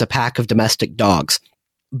convinced it was a pack of domestic dogs,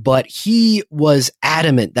 but he was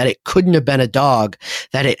adamant that it couldn't have been a dog,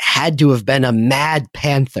 that it had to have been a mad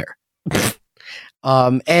panther.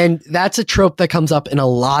 And that's a trope that comes up in a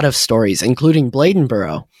lot of stories, including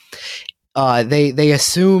Bladenboro. They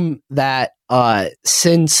assume that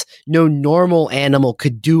since no normal animal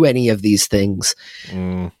could do any of these things,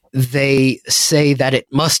 they say that it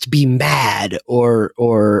must be mad or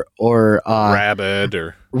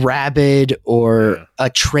rabid or a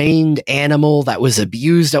trained animal that was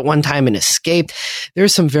abused at one time and escaped.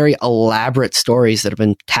 There's some very elaborate stories that have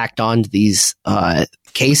been tacked on to these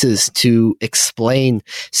cases to explain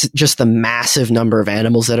just the massive number of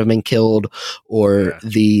animals that have been killed or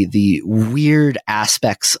the weird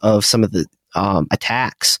aspects of some of the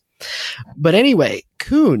attacks. But anyway,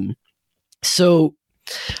 Kuhn. So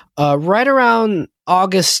right around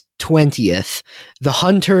August 20th, the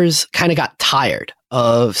hunters kind of got tired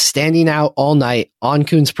of standing out all night on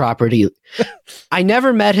Kuhn's property. I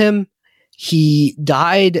never met him. He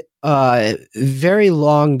died very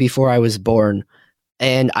long before I was born.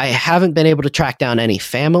 And I haven't been able to track down any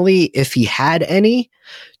family, if he had any,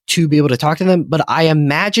 to be able to talk to them. But I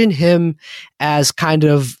imagine him as kind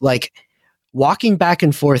of like walking back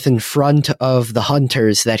and forth in front of the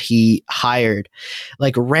hunters that he hired,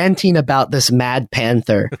 like ranting about this mad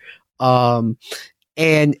panther, and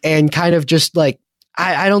kind of just like,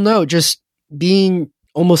 I don't know, just being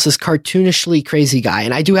almost this cartoonishly crazy guy.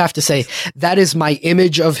 And I do have to say that is my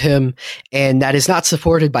image of him, and that is not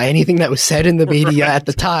supported by anything that was said in the media at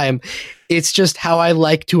the time. It's just how I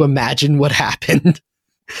like to imagine what happened.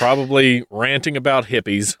 Probably ranting about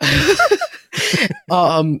hippies.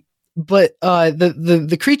 But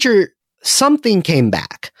the creature, something came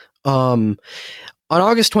back. On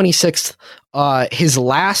August 26th, his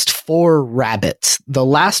last 4 rabbits, the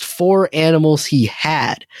last 4 animals he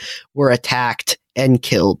had, were attacked and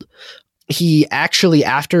killed. He actually,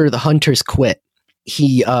 after the hunters quit,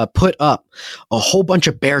 he put up a whole bunch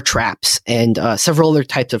of bear traps and several other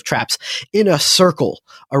types of traps in a circle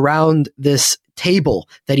around this table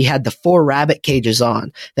that he had the 4 rabbit cages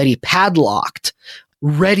on, that he padlocked,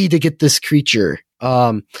 ready to get this creature.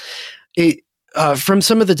 From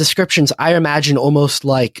some of the descriptions, I imagine almost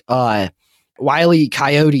like Wile E.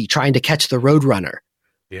 Coyote trying to catch the Roadrunner.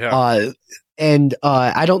 Yeah. And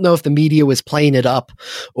I don't know if the media was playing it up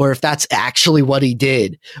or if that's actually what he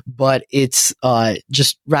did, but it's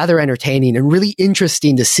just rather entertaining and really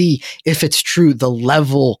interesting to see if it's true, the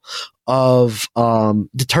level of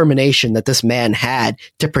determination that this man had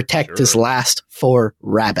to protect his last 4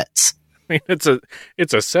 rabbits. I mean,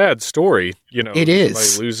 it's a sad story, you know. It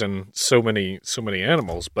is, by losing so many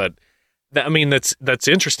animals, but that's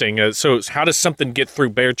interesting. So how does something get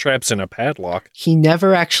through bear traps and a padlock? He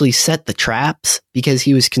never actually set the traps because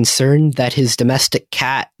he was concerned that his domestic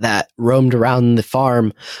cat that roamed around the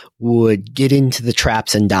farm would get into the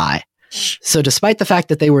traps and die. So despite the fact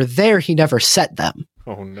that they were there, he never set them.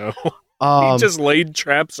 Oh no. He just laid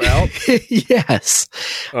traps out? Yes.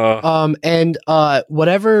 And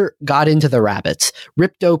whatever got into the rabbits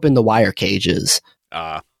ripped open the wire cages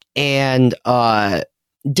and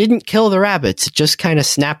didn't kill the rabbits, just kind of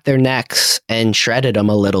snapped their necks and shredded them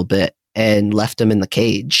a little bit and left them in the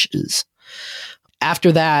cages.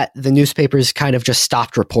 After that, the newspapers kind of just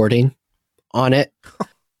stopped reporting on it.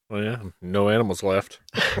 Well, yeah, no animals left.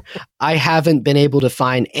 I haven't been able to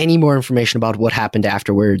find any more information about what happened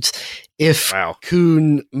afterwards. If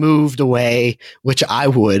Kuhn moved away, which I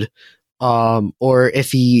would, or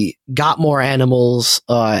if he got more animals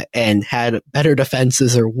and had better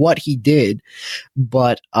defenses, or what he did.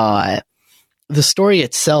 But the story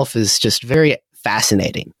itself is just very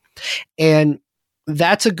fascinating. And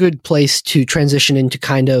that's a good place to transition into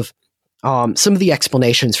kind of some of the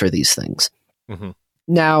explanations for these things. Mm-hmm.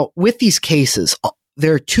 Now, with these cases,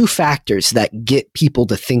 there are two factors that get people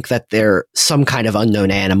to think that they're some kind of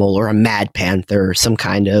unknown animal or a mad panther or some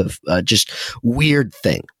kind of just weird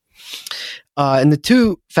thing. And the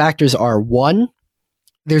two factors are, one,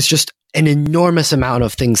 there's just an enormous amount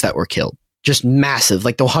of things that were killed. Just massive,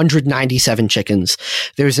 like the 197 chickens.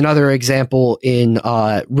 There's another example in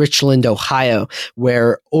Richland, Ohio,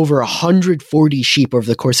 where over 140 sheep over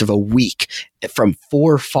the course of a week from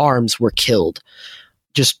 4 farms were killed.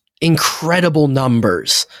 Just incredible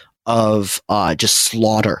numbers of just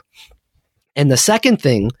slaughter. And the second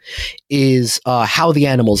thing is how the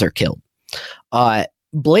animals are killed.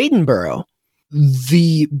 Bladenboro,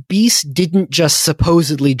 the beast didn't just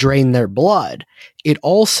supposedly drain their blood. It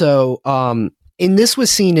also, and this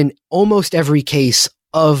was seen in almost every case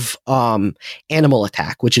of animal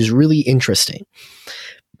attack, which is really interesting.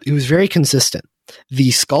 It was very consistent.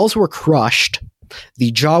 The skulls were crushed.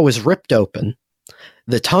 The jaw was ripped open.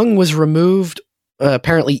 The tongue was removed,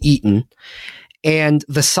 apparently eaten. And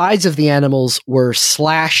the sides of the animals were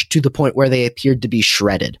slashed to the point where they appeared to be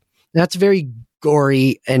shredded. That's very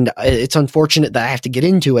gory, and it's unfortunate that I have to get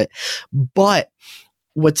into it. But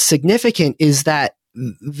what's significant is that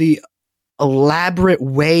the elaborate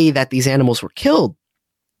way that these animals were killed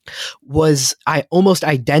was almost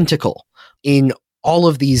identical in all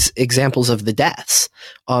of these examples of the deaths,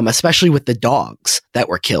 especially with the dogs that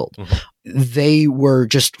were killed. Mm-hmm. They were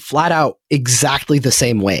just flat out exactly the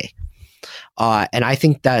same way. And I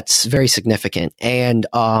think that's very significant. And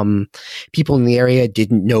people in the area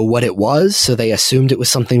didn't know what it was, so they assumed it was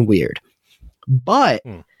something weird. But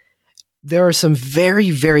there are some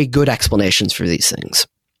very, very good explanations for these things.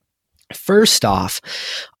 First off,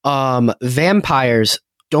 vampires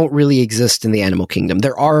don't really exist in the animal kingdom.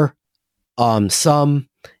 There are some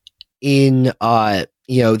in the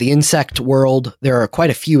insect world. There are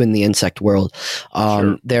quite a few in the insect world.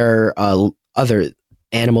 Sure. There are other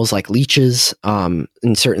animals like leeches and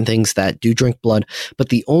certain things that do drink blood, but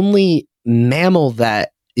the only mammal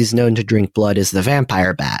that is known to drink blood is the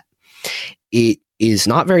vampire bat. It is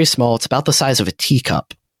not very small. It's about the size of a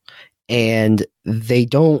teacup, and they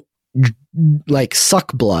don't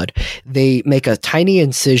suck blood. They make a tiny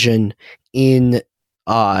incision in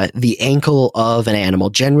the ankle of an animal.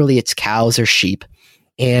 Generally it's cows or sheep.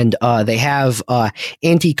 And they have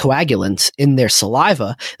anticoagulants in their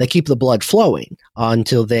saliva that keep the blood flowing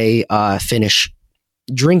until they finish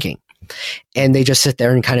drinking. And they just sit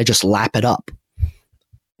there and kind of just lap it up.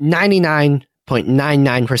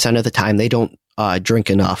 99.99% of the time, they don't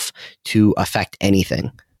drink enough to affect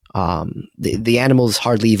anything. The animals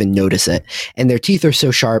hardly even notice it. And their teeth are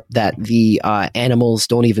so sharp that the animals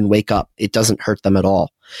don't even wake up. It doesn't hurt them at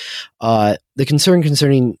all. The concern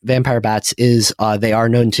concerning vampire bats is they are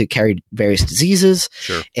known to carry various diseases,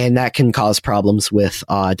 sure, and that can cause problems with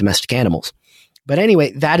domestic animals. But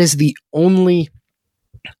anyway, that is the only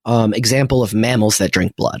example of mammals that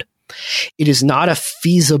drink blood. It is not a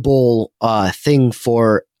feasible thing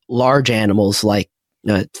for large animals like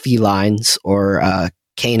felines or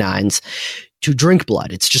canines to drink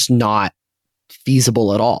blood. It's just not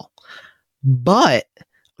feasible at all. But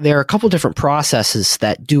there are a couple different processes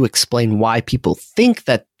that do explain why people think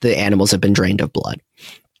that the animals have been drained of blood.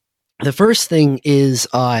 The first thing is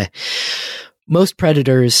most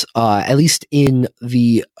predators, at least in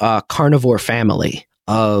the carnivore family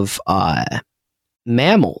of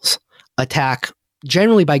mammals, attack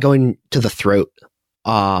generally by going to the throat.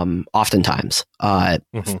 Oftentimes,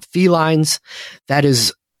 felines, that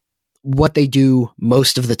is what they do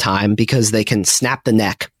most of the time because they can snap the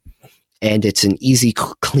neck and it's an easy,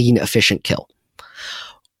 clean, efficient kill.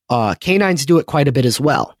 Canines do it quite a bit as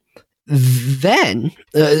well. Then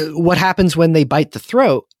what happens when they bite the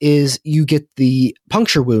throat is you get the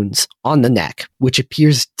puncture wounds on the neck, which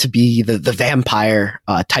appears to be the vampire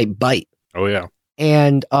type bite. Oh, yeah.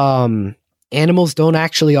 And animals don't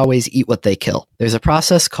actually always eat what they kill. There's a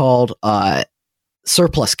process called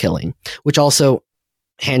surplus killing, which also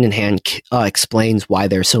hand in hand explains why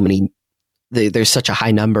there are so many there's such a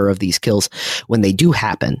high number of these kills when they do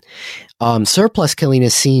happen. Surplus killing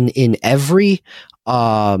is seen in every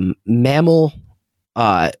mammal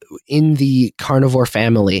in the carnivore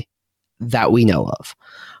family that we know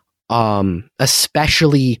of,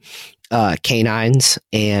 especially canines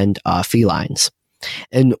and felines.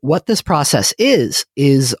 And what this process is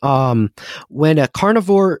when a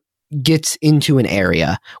carnivore gets into an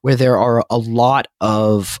area where there are a lot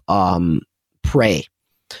of prey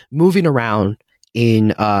moving around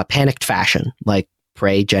in panicked fashion, like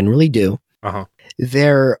prey generally do,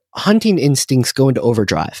 their hunting instincts go into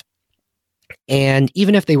overdrive. And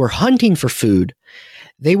even if they were hunting for food,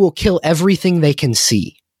 they will kill everything they can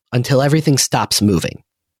see until everything stops moving.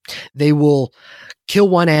 They will kill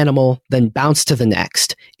one animal, then bounce to the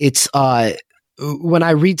next. It's when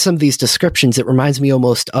I read some of these descriptions, it reminds me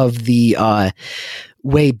almost of the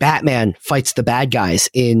way Batman fights the bad guys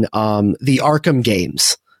in the Arkham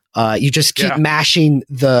games. You just keep mashing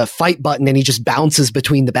the fight button and he just bounces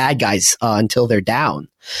between the bad guys until they're down.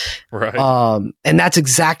 Right. And that's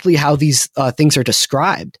exactly how these things are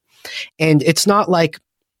described. And it's not like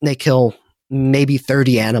they kill maybe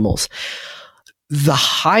 30 animals. The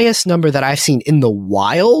highest number that I've seen in the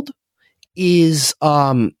wild is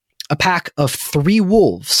a pack of 3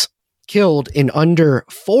 wolves killed in under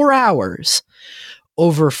 4 hours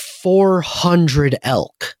over 400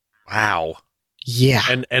 elk. Wow. Yeah.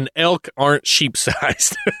 And elk aren't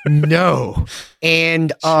sheep-sized. No.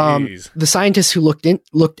 And the scientists who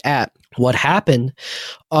looked at what happened,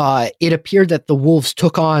 it appeared that the wolves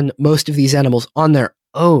took on most of these animals on their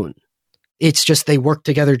own. It's just they worked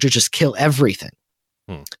together to just kill everything.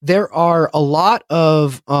 There are a lot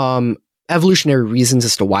of evolutionary reasons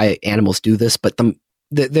as to why animals do this, but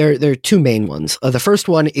there are 2 main ones. The first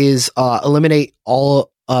one is eliminate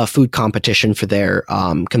all food competition for their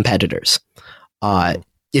competitors.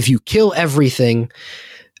 If you kill everything,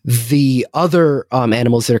 the other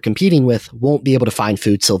animals they're competing with won't be able to find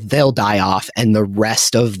food, so they'll die off, and the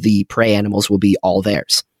rest of the prey animals will be all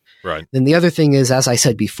theirs. Right. Then the other thing is, as I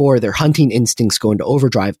said before, their hunting instincts go into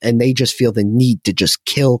overdrive, and they just feel the need to just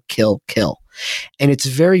kill. And it's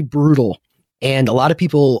very brutal. And a lot of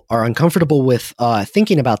people are uncomfortable with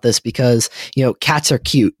thinking about this because, cats are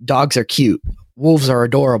cute, dogs are cute, wolves are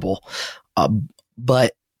adorable,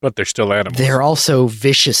 but they're still animals. They're also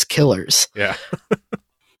vicious killers. Yeah.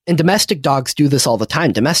 And domestic dogs do this all the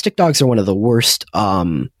time. Domestic dogs are one of the worst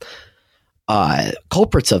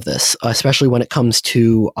culprits of this, especially when it comes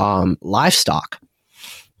to livestock.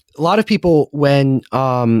 A lot of people, when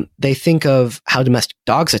they think of how domestic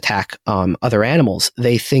dogs attack other animals,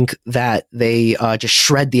 they think that they just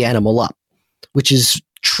shred the animal up, which is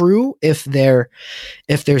true if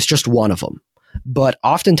there's just one of them. But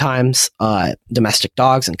oftentimes, domestic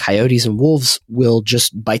dogs and coyotes and wolves will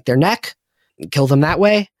just bite their neck, kill them that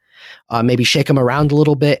way, maybe shake them around a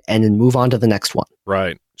little bit, and then move on to the next one.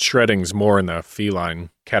 Right. Shredding's more in the feline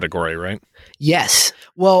category, right? Yes.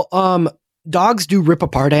 Well, dogs do rip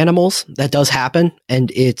apart animals. That does happen, and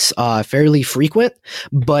it's fairly frequent,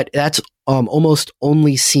 but that's almost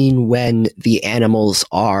only seen when the animals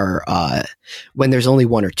are when there's only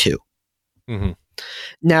 1 or 2. Mm-hmm.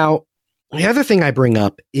 Now, the other thing I bring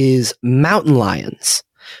up is mountain lions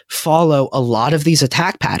follow a lot of these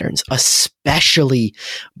attack patterns, especially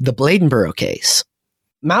the Bladenborough case.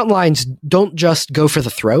 Mountain lions don't just go for the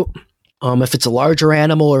throat. If it's a larger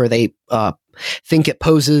animal or they think it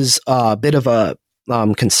poses a bit of a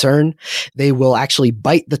concern, they will actually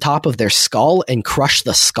bite the top of their skull and crush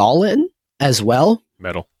the skull in as well.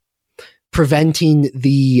 Metal. Preventing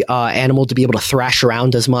the animal to be able to thrash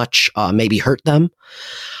around as much, maybe hurt them.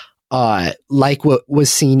 Like what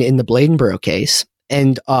was seen in the Bladenborough case.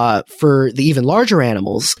 And for the even larger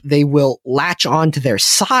animals, they will latch onto their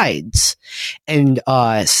sides and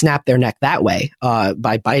snap their neck that way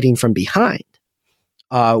by biting from behind,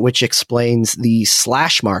 which explains the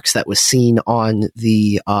slash marks that was seen on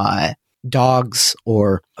the dogs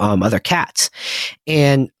or other cats.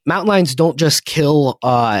 And mountain lions don't just kill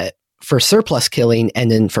for surplus killing and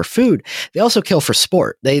then for food. They also kill for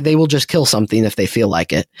sport. They will just kill something if they feel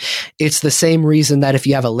like it. It's the same reason that if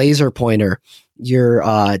you have a laser pointer, your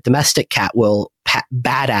domestic cat will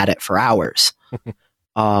bat at it for hours.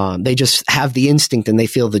 They just have the instinct and they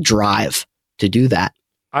feel the drive to do that.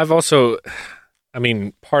 I've also,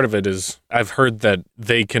 part of it is I've heard that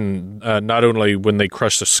they can not only when they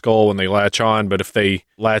crush the skull when they latch on, but if they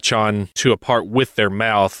latch on to a part with their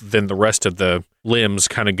mouth, then the rest of the limbs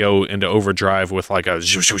kind of go into overdrive with like a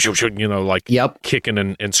yep. Kicking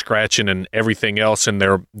and scratching and everything else in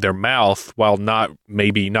their mouth, while not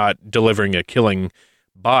delivering a killing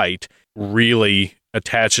bite, really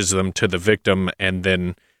attaches them to the victim, and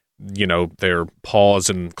then, their paws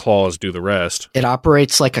and claws do the rest. It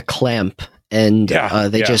operates like a clamp, and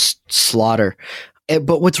they just slaughter.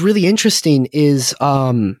 But what's really interesting is,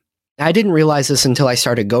 I didn't realize this until I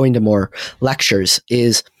started going to more lectures,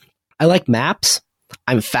 is I like maps.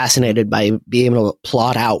 I'm fascinated by being able to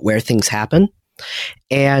plot out where things happen.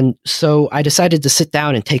 And so I decided to sit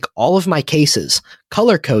down and take all of my cases,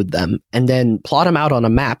 color code them, and then plot them out on a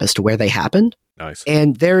map as to where they happened. Nice.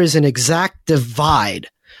 And there is an exact divide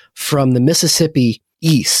from the Mississippi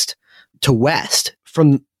east to west.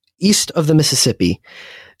 From east of the Mississippi,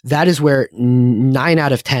 that is where 9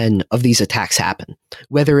 out of 10 of these attacks happen.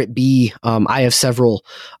 Whether it be, I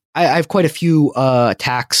have quite a few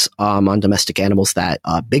attacks on domestic animals that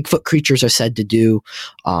Bigfoot creatures are said to do,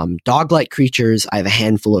 dog-like creatures. I have a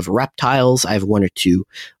handful of reptiles. I have 1 or 2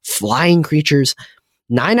 flying creatures.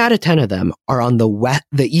 9 out of 10 of them are on the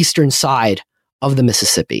eastern side of the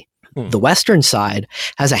Mississippi. The western side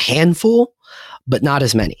has a handful, but not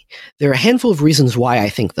as many. There are a handful of reasons why I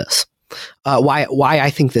think this. Why I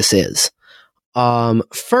think this is.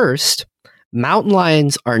 First, mountain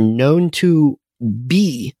lions are known to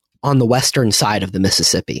be on the western side of the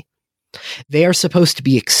Mississippi. They are supposed to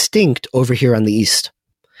be extinct over here on the east.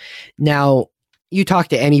 Now, you talk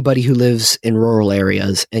to anybody who lives in rural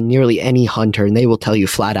areas and nearly any hunter, and they will tell you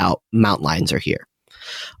flat out mountain lions are here.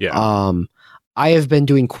 Yeah. I have been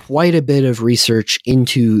doing quite a bit of research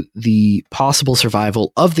into the possible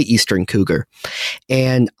survival of the eastern cougar,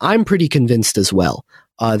 and I'm pretty convinced as well.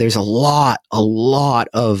 There's a lot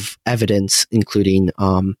of evidence, including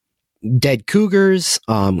dead cougars,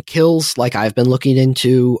 kills like I've been looking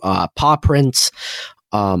into, paw prints,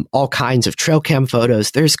 all kinds of trail cam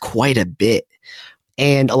photos. There's quite a bit.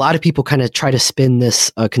 And a lot of people kind of try to spin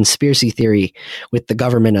this conspiracy theory with the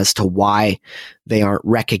government as to why they aren't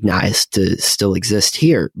recognized to still exist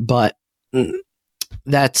here. But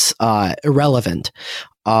that's irrelevant.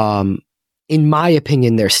 In my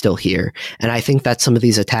opinion, they're still here. And I think that some of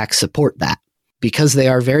these attacks support that, because they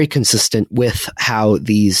are very consistent with how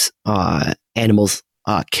these animals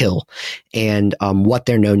kill and what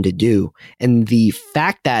they're known to do. And the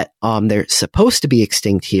fact that they're supposed to be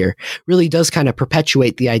extinct here really does kind of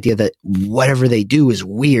perpetuate the idea that whatever they do is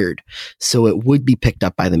weird. So it would be picked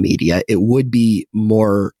up by the media. It would be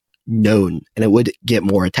more known and it would get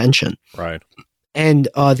more attention. Right. And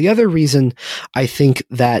the other reason I think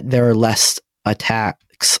that there are less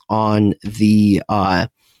attacks on the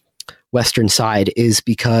western side is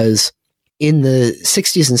because in the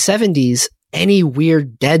 60s and 70s, any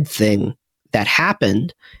weird dead thing that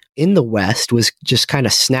happened in the West was just kind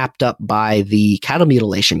of snapped up by the cattle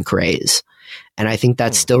mutilation craze. And I think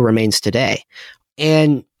that still remains today.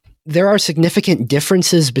 And there are significant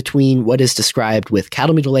differences between what is described with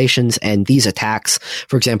cattle mutilations and these attacks.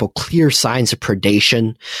 For example, clear signs of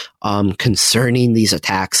predation concerning these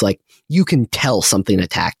attacks. Like, you can tell something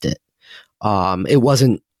attacked it. It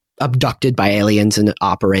wasn't abducted by aliens and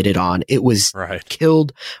operated on. It was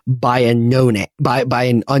killed by an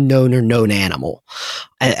unknown or known animal,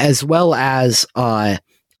 as well as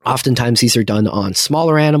oftentimes these are done on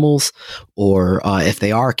smaller animals, or if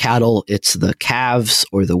they are cattle, it's the calves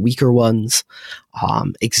or the weaker ones,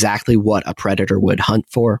 exactly what a predator would hunt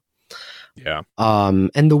for. Yeah.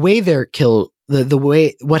 And the way they're killed, the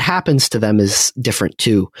way what happens to them is different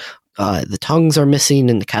too. The tongues are missing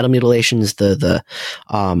in the cattle mutilations, the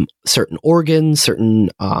certain organs, certain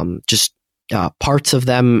parts of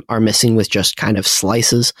them are missing with just kind of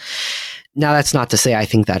slices. Now, that's not to say I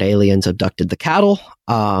think that aliens abducted the cattle.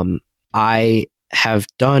 I have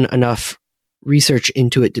done enough research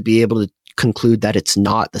into it to be able to conclude that it's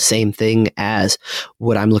not the same thing as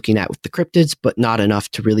what I'm looking at with the cryptids, but not enough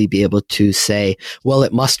to really be able to say, well,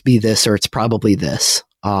 it must be this or it's probably this.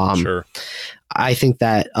 Sure. I think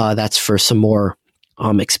that that's for some more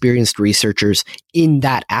experienced researchers in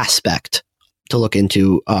that aspect to look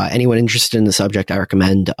into. Anyone interested in the subject, I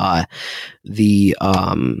recommend the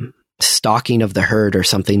Stalking of the Herd or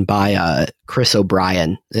something by Chris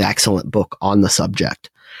O'Brien, an excellent book on the subject.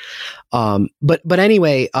 But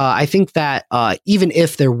anyway, I think that even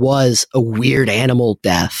if there was a weird animal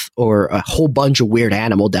death or a whole bunch of weird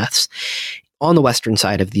animal deaths on the western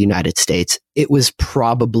side of the United States, it was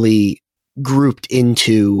probably grouped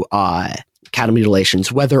into cattle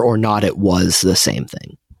mutilations, whether or not it was the same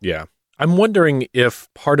thing. Yeah. I'm wondering if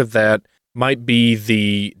part of that might be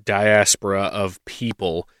the diaspora of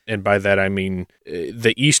people, and by that I mean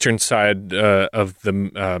the eastern side of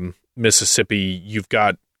the Mississippi, you've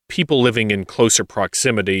got people living in closer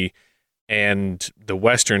proximity, and the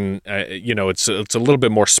western, it's a little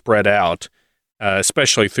bit more spread out.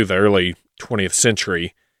 especially through the early 20th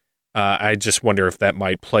century. I just wonder if that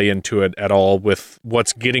might play into it at all with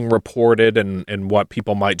what's getting reported and what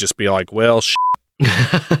people might just be like, well,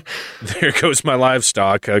 there goes my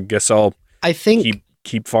livestock. I guess I think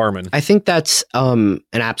keep farming. I think that's an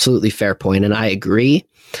absolutely fair point, and I agree.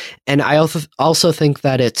 And I also think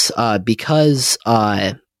that it's because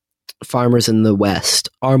farmers in the West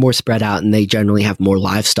are more spread out and they generally have more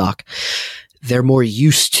livestock. They're more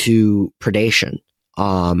used to predation.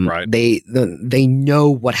 Right. They know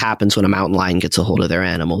what happens when a mountain lion gets a hold of their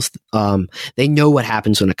animals. They know what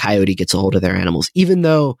happens when a coyote gets a hold of their animals, even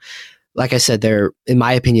though, like I said, in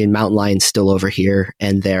my opinion, mountain lions still over here,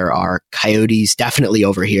 and there are coyotes definitely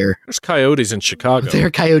over here. There's coyotes in Chicago. There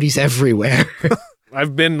are coyotes everywhere.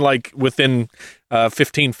 I've been like within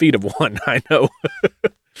 15 feet of one. I know.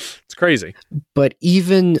 It's crazy. But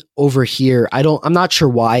even over here, I'm not sure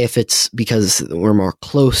why, if it's because we're more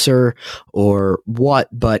closer or what,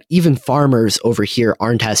 but even farmers over here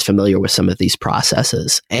aren't as familiar with some of these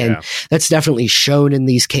processes. And that's definitely shown in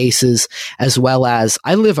these cases, as well as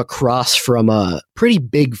I live across from a pretty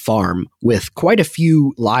big farm with quite a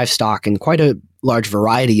few livestock and quite a large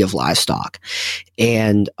variety of livestock.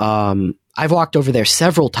 And, I've walked over there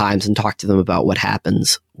several times and talked to them about what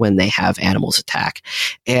happens when they have animals attack.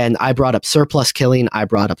 And I brought up surplus killing, I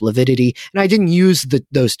brought up lividity, and I didn't use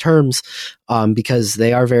those terms because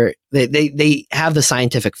they are they have the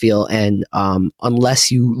scientific feel, and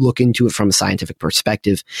unless you look into it from a scientific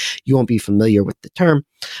perspective, you won't be familiar with the term.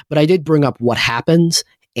 But I did bring up what happens,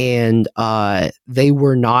 and they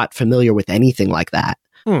were not familiar with anything like that.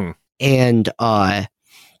 And I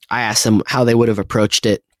asked them how they would have approached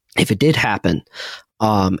it if it did happen.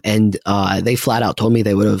 And they flat out told me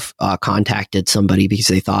they would have contacted somebody because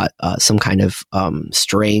they thought some kind of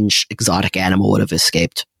strange exotic animal would have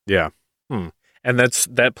escaped. Yeah. And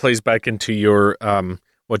that plays back into your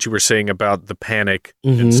what you were saying about the panic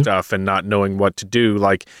and stuff and not knowing what to do.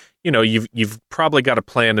 Like, you've probably got a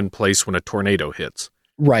plan in place when a tornado hits.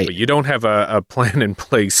 Right. But you don't have a plan in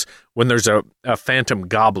place when there's a phantom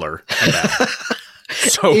gobbler about.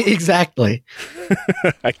 So exactly.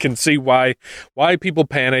 I can see why people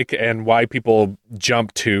panic and why people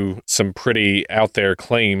jump to some pretty out there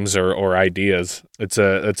claims or ideas. It's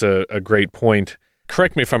a great point.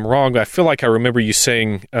 Correct me if I'm wrong, but I feel like I remember you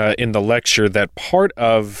saying in the lecture that part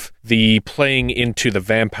of the playing into the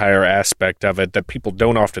vampire aspect of it that people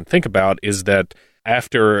don't often think about is that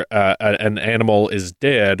after an animal is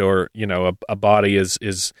dead, or a body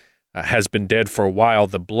has been dead for a while,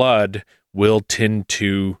 the blood will tend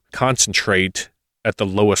to concentrate at the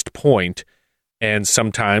lowest point. And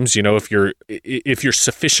sometimes, if you're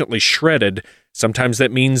sufficiently shredded, sometimes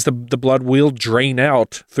that means the blood will drain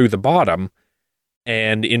out through the bottom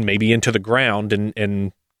and maybe into the ground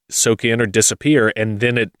and soak in or disappear. And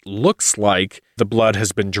then it looks like the blood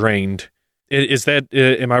has been drained. Is that,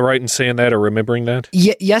 am I right in saying that or remembering that?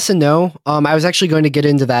 Yes and no. I was actually going to get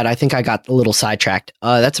into that. I think I got a little sidetracked.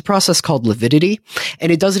 That's a process called lividity,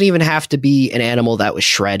 and it doesn't even have to be an animal that was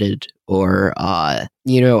shredded or,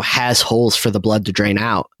 has holes for the blood to drain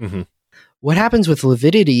out. Mm-hmm. What happens with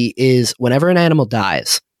lividity is whenever an animal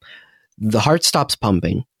dies, the heart stops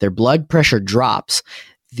pumping, their blood pressure drops,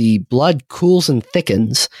 the blood cools and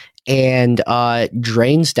thickens, and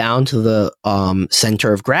drains down to the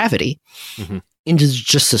center of gravity into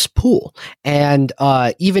just this pool. And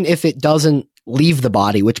even if it doesn't leave the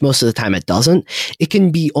body, which most of the time it doesn't, it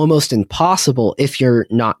can be almost impossible if you're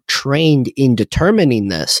not trained in determining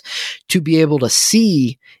this to be able to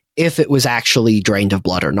see if it was actually drained of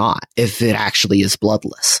blood or not, if it actually is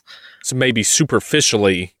bloodless. So maybe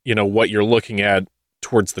superficially, what you're looking at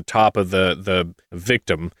towards the top of the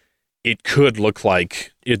victim, it could look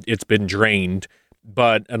like it's been drained,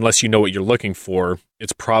 but unless you know what you're looking for,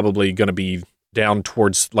 it's probably going to be down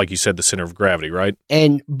towards, like you said, the center of gravity, right?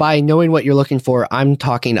 And by knowing what you're looking for, I'm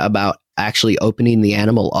talking about actually opening the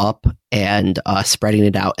animal up and spreading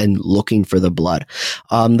it out and looking for the blood.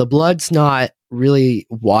 The blood's not really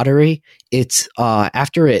watery. It's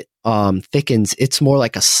after it thickens, it's more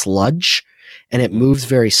like a sludge, and it moves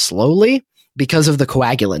very slowly because of the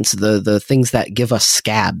coagulants, the things that give us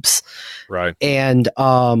scabs. Right. And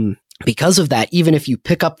because of that, even if you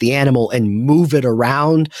pick up the animal and move it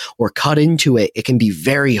around or cut into it, it can be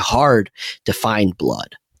very hard to find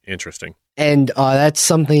blood. Interesting. And that's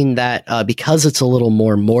something that, because it's a little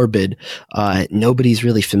more morbid, nobody's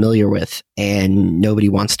really familiar with and nobody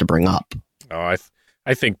wants to bring up. Oh,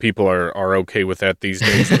 I think people are okay with that these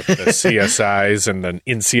days with the CSIs and the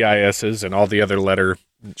NCISs and all the other letter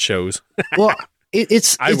shows. Well,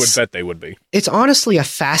 I would bet they would be. It's honestly a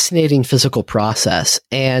fascinating physical process.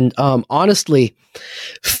 And honestly,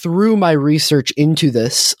 through my research into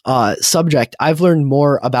this subject, I've learned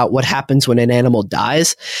more about what happens when an animal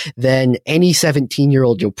dies than any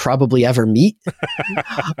 17-year-old you'll probably ever meet.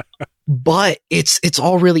 But it's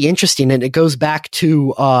all really interesting, and it goes back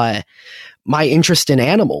to my interest in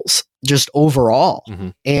animals just overall. Mm-hmm.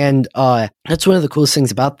 And that's one of the coolest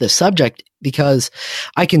things about this subject, because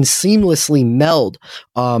I can seamlessly meld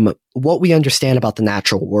what we understand about the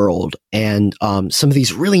natural world and some of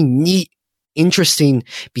these really neat, interesting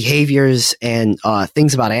behaviors and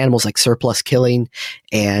things about animals like surplus killing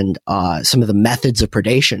and some of the methods of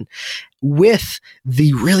predation with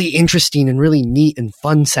the really interesting and really neat and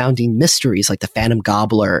fun sounding mysteries like the phantom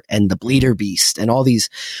gobbler and the bleeder beast and all these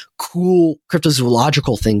cool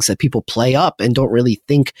cryptozoological things that people play up and don't really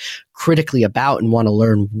think critically about and want to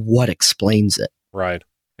learn what explains it. Right.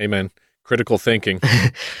 Amen. Critical thinking.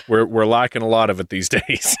 We're lacking a lot of it these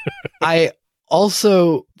days. I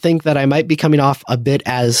also think that I might be coming off a bit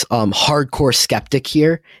as hardcore skeptic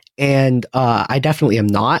here, and I definitely am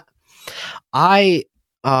not.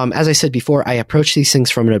 As I said before, I approach these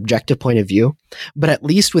things from an objective point of view, but at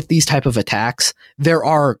least with these type of attacks, there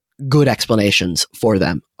are good explanations for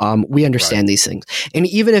them. We understand these things. And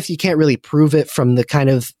even if you can't really prove it from the kind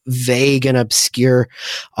of vague and obscure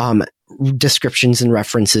descriptions and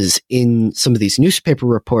references in some of these newspaper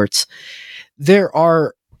reports, there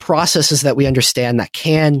are processes that we understand that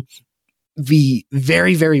can be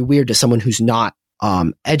very, very weird to someone who's not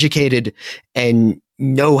educated and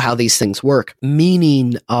know how these things work,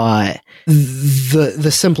 meaning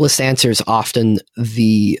the simplest answer is often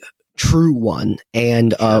the true one.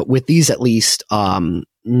 And with these, at least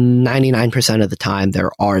 99% of the time,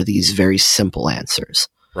 there are these very simple answers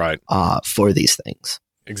for these things.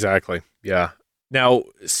 Exactly. Yeah. Now,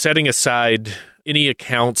 setting aside any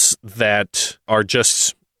accounts that are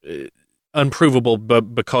just unprovable,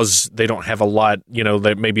 but because they don't have a lot,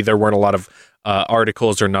 that maybe there weren't a lot of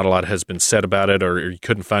articles or not a lot has been said about it, or you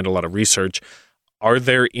couldn't find a lot of research. Are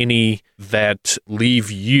there any that leave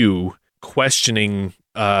you questioning,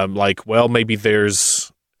 maybe there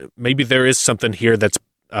is something here that's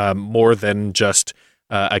more than just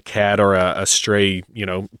a cat or a stray,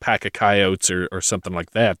 pack of coyotes or something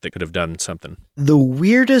like that could have done something? The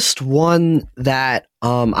weirdest one that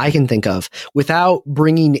I can think of, without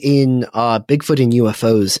bringing in Bigfoot and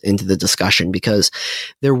UFOs into the discussion, because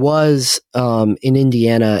there was in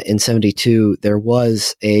Indiana in 1972, there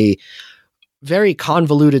was a very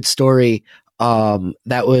convoluted story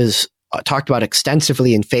that was talked about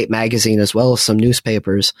extensively in Fate magazine, as well as some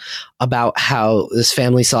newspapers, about how this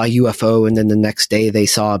family saw a UFO and then the next day they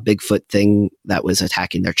saw a Bigfoot thing that was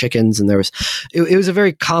attacking their chickens. And it was a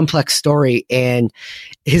very complex story, and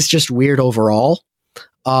it's just weird overall.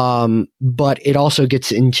 But it also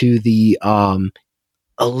gets into the,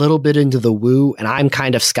 a little bit into the woo, and I'm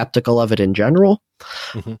kind of skeptical of it in general.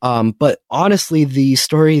 Mm-hmm. But honestly, the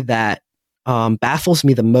story that baffles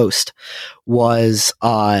me the most was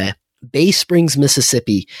Bay Springs,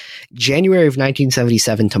 Mississippi, January of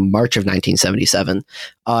 1977 to March of 1977.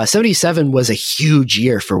 77 was a huge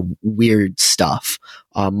year for weird stuff.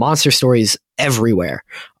 Monster stories everywhere.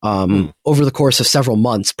 Over the course of several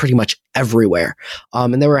months, pretty much everywhere.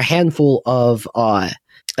 And there were a handful of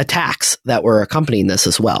attacks that were accompanying this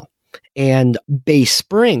as well. And Bay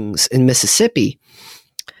Springs in Mississippi,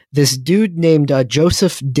 this dude named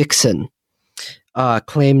Joseph Dixon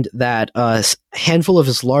claimed that a handful of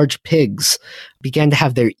his large pigs began to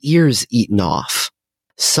have their ears eaten off.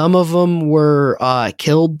 Some of them were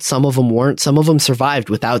killed, some of them weren't, some of them survived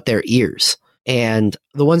without their ears. And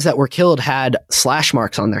the ones that were killed had slash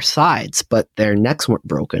marks on their sides, but their necks weren't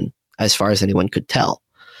broken, as far as anyone could tell.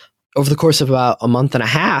 Over the course of about a month and a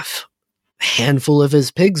half, a handful of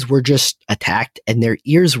his pigs were just attacked and their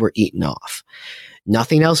ears were eaten off.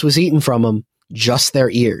 Nothing else was eaten from them, just their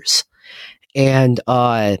ears. And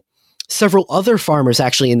several other farmers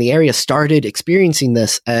actually in the area started experiencing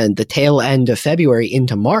this at the tail end of February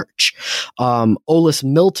into March. Olis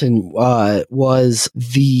Milton was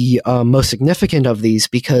the most significant of these,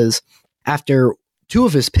 because after two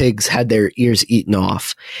of his pigs had their ears eaten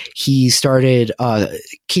off, he started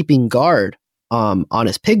keeping guard on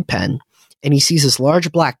his pig pen, and he sees this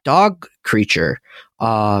large black dog creature.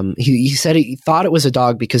 He said he thought it was a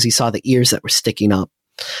dog because he saw the ears that were sticking up.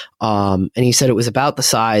 And he said it was about the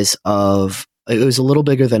size of, it was a little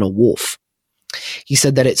bigger than a wolf. He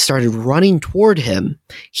said that it started running toward him.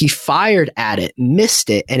 He fired at it,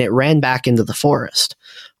 missed it, and it ran back into the forest.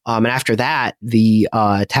 And after that, the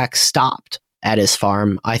attack stopped at his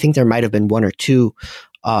farm. I think there might have been one or two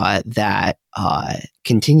that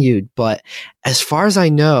continued. But as far as I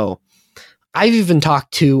know, I've even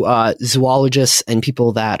talked to zoologists and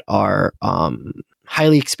people that are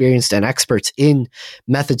highly experienced and experts in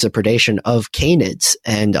methods of predation of canids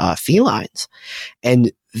and felines,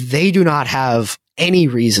 and they do not have any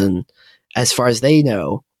reason, as far as they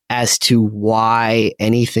know, as to why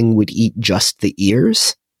anything would eat just the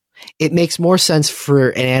ears. It makes more sense for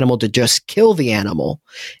an animal to just kill the animal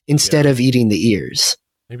instead of eating the ears.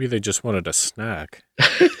 Maybe they just wanted a snack.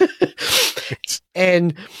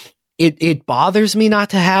 And it bothers me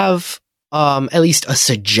not to have at least a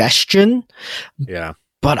suggestion. Yeah.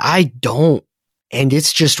 But I don't. And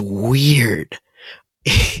it's just weird.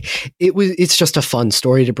 It's just a fun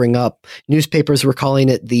story to bring up. Newspapers were calling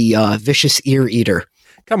it the vicious ear eater.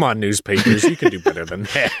 Come on, newspapers, you can do better than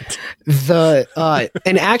that.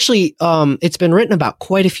 And actually, it's been written about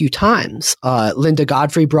quite a few times. Linda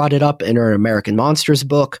Godfrey brought it up in her American Monsters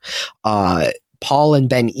book. Paul and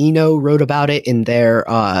Ben Eno wrote about it in their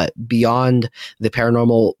Beyond the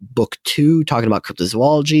Paranormal Book 2, talking about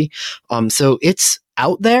cryptozoology. So it's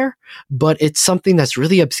out there, but it's something that's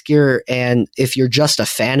really obscure. And if you're just a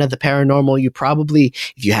fan of the paranormal, you probably,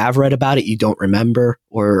 if you have read about it, you don't remember,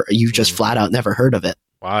 or you just flat out never heard of it.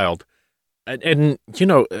 Wild. And you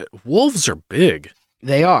know, wolves are big.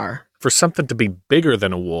 They are. For something to be bigger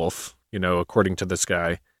than a wolf, you know, according to this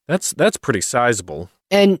guy, that's pretty sizable.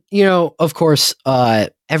 And, you know, of course,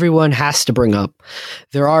 everyone has to bring up,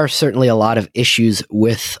 there are certainly a lot of issues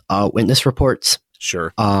with witness reports.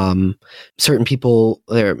 Sure. Certain people,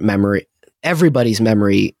 everybody's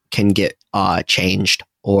memory can get changed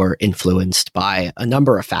or influenced by a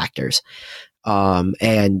number of factors.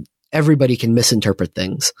 And everybody can misinterpret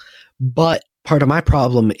things. But part of my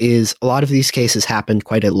problem is a lot of these cases happened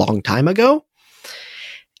quite a long time ago.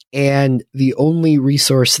 And the only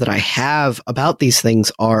resource that I have about these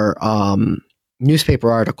things are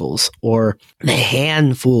newspaper articles or the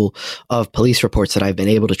handful of police reports that I've been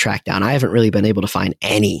able to track down. I haven't really been able to find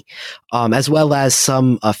any, as well as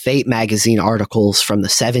some Fate magazine articles from the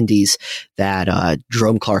 70s that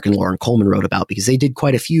Jerome Clark and Lauren Coleman wrote about, because they did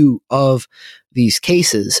quite a few of these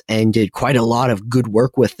cases and did quite a lot of good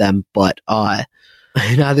work with them. But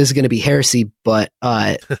now this is going to be heresy, but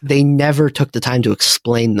they never took the time to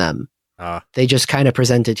explain them. They just kind of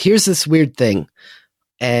presented, here's this weird thing,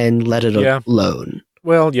 and let it alone.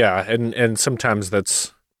 Well, yeah, and sometimes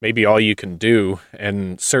that's maybe all you can do.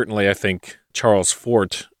 And certainly I think Charles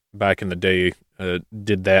Fort back in the day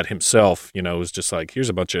did that himself. You know, it was just like, here's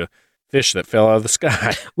a bunch of fish that fell out of the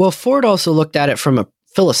sky. Well, Ford also looked at it from a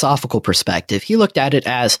philosophical perspective. He looked at it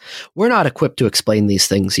as, we're not equipped to explain these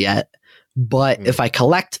things yet, but if I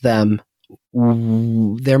collect them,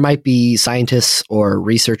 there might be scientists or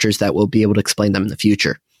researchers that will be able to explain them in the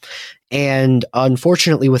future. And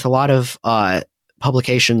unfortunately, with a lot of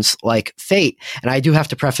publications like Fate, and I do have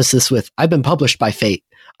to preface this with, I've been published by Fate.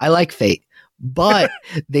 I like Fate, but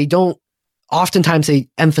oftentimes they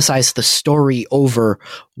emphasize the story over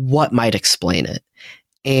what might explain it.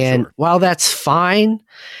 And while that's fine,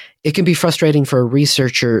 it can be frustrating for a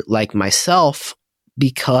researcher like myself,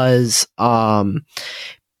 because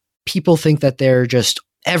people think that they're just,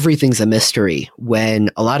 everything's a mystery,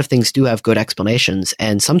 when a lot of things do have good explanations.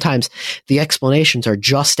 And sometimes the explanations are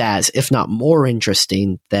just as, if not more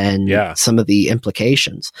interesting than some of the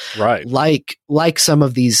implications. Right. Like some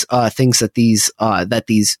of these things that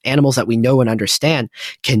these animals that we know and understand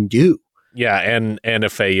can do. Yeah. And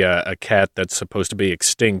if a cat that's supposed to be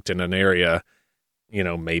extinct in an area, you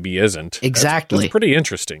know, maybe isn't. Exactly. That's pretty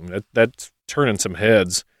interesting. That's turning some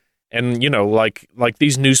heads. And, you know, like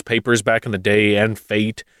these newspapers back in the day and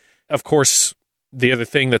Fate, of course, the other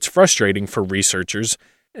thing that's frustrating for researchers,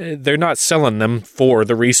 they're not selling them for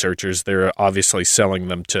the researchers. They're obviously selling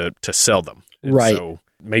them to sell them. And right. So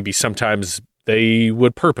maybe sometimes they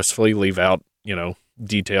would purposefully leave out, you know,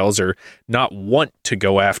 details or not want to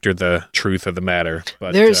go after the truth of the matter.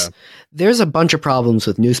 But there's a bunch of problems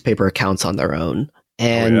with newspaper accounts on their own.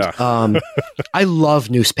 And I love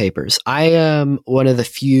newspapers. I am one of the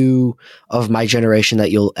few of my generation that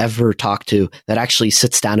you'll ever talk to that actually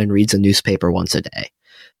sits down and reads a newspaper once a day.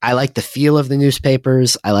 I like the feel of the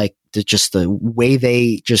newspapers. I like the way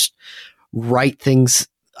they just write things.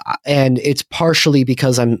 And it's partially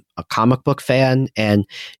because I'm a comic book fan, and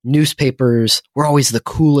newspapers were always the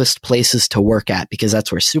coolest places to work at, because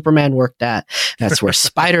that's where Superman worked at. That's where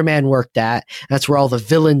Spider-Man worked at. That's where all the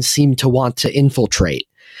villains seem to want to infiltrate.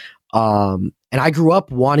 And I grew up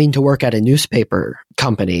wanting to work at a newspaper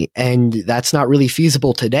company, and that's not really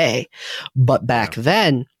feasible today. But back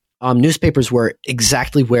then, newspapers were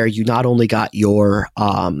exactly where you not only got your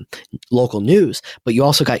local news, but you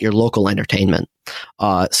also got your local entertainment.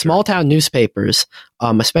 Small town newspapers,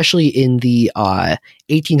 especially in the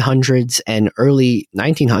 1800s and early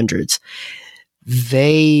 1900s,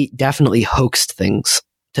 they definitely hoaxed things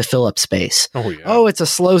to fill up space. Oh, yeah. Oh, it's a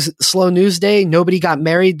slow news day. Nobody got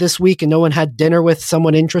married this week and no one had dinner with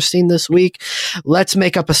someone interesting this week. Let's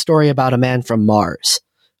make up a story about a man from Mars.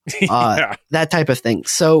 Yeah. That type of thing.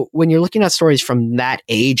 So when you're looking at stories from that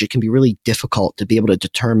age, it can be really difficult to be able to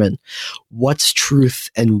determine what's truth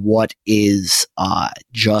and what is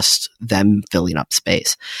just them filling up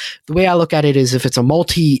space. The way I look at it is if it's a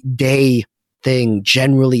multi-day thing,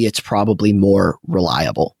 generally it's probably more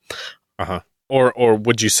reliable. Uh-huh. Or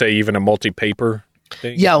would you say even a multi-paper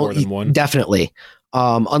thing? Yeah, more than one? Definitely.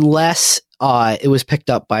 Unless it was picked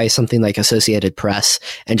up by something like Associated Press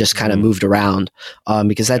and just kind of moved around,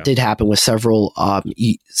 because that did happen with several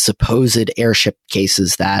supposed airship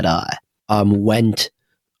cases that went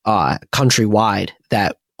countrywide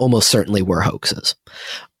that almost certainly were hoaxes.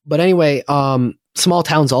 But anyway, small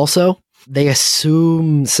towns also, they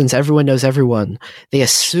assume, since everyone knows everyone, they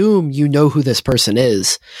assume you know who this person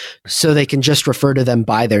is, so they can just refer to them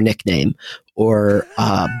by their nickname or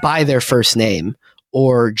by their first name,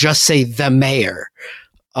 or just say the mayor,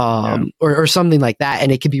 or something like that.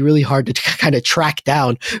 And it can be really hard to kind of track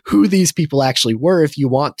down who these people actually were if you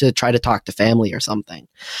want to try to talk to family or something.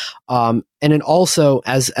 And then also,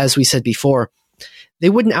 as we said before,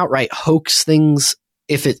 they wouldn't outright hoax things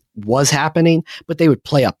if it was happening, but they would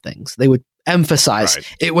play up things. They would emphasize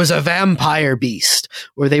it was a vampire beast,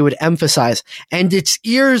 or they would emphasize, and its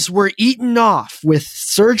ears were eaten off with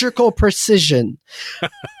surgical precision.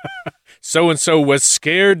 So-and-so was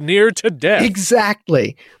scared near to death.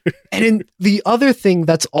 Exactly. And in the other thing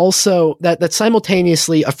that's also that's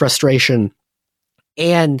simultaneously a frustration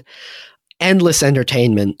and endless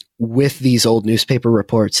entertainment with these old newspaper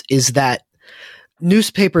reports is that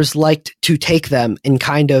newspapers liked to take them and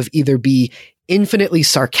kind of either be infinitely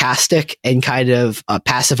sarcastic and kind of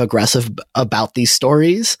passive aggressive about these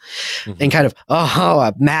stories, and kind of,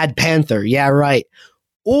 a Mad Panther. Yeah, right.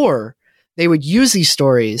 Or they would use these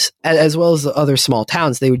stories, as well as the other small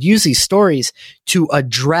towns, they would use these stories to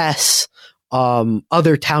address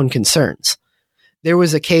other town concerns. There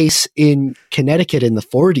was a case in Connecticut in the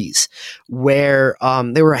 40s where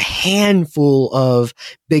there were a handful of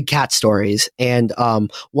big cat stories and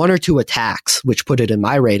one or two attacks, which put it in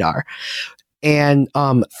my radar. And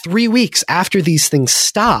 3 weeks after these things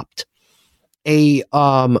stopped, a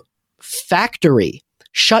factory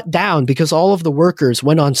shut down because all of the workers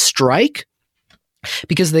went on strike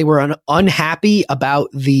because they were unhappy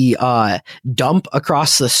about the dump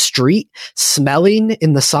across the street smelling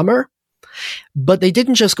in the summer. But they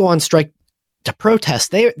didn't just go on strike to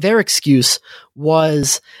protest. Their excuse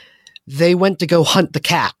was they went to go hunt the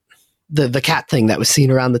cat, the cat thing that was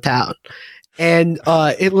seen around the town. And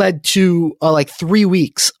it led to like 3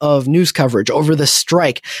 weeks of news coverage over the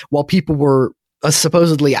strike while people were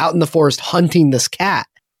supposedly out in the forest hunting this cat.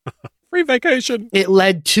 Free vacation. It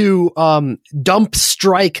led to dump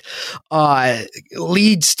strike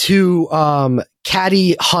leads to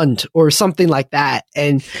catty hunt or something like that.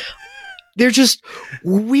 And they're just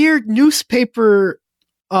weird newspaper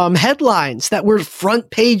headlines that were front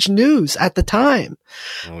page news at the time.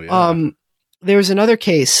 Oh, yeah. There was another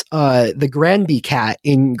case, the Granby cat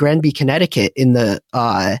in Granby, Connecticut in the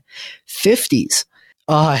 50s.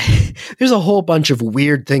 There's a whole bunch of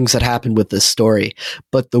weird things that happened with this story,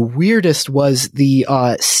 but the weirdest was the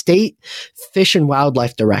state fish and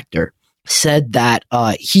wildlife director said that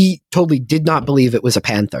he totally did not believe it was a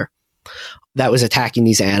panther that was attacking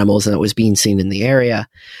these animals and that was being seen in the area.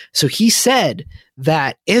 So he said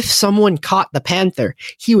that if someone caught the panther,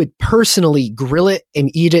 he would personally grill it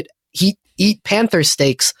and eat it. He'd eat panther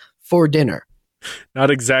steaks for dinner.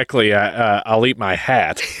 Not exactly. I'll eat my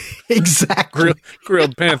hat. Exactly.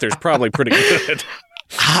 Grilled panther's probably pretty good.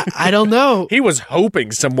 I don't know. He was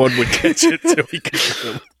hoping someone would catch it so he could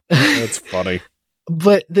grill it. That's funny.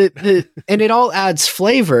 But and it all adds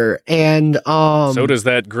flavor, and so does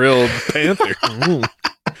that grilled panther.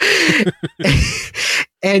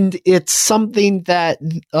 And it's something that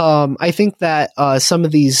I think that some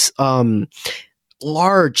of these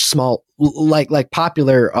large, small, like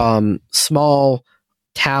popular small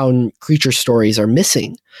town creature stories are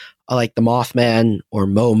missing, like the Mothman or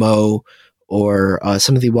Momo, or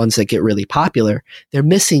some of the ones that get really popular. They're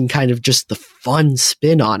missing kind of just the fun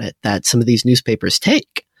spin on it that some of these newspapers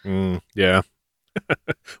take. Yeah.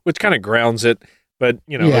 Which kind of grounds it. But,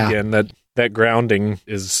 again, that grounding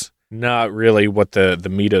is not really what the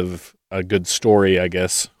meat of a good story, I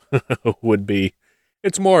guess, would be.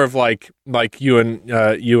 It's more of like you and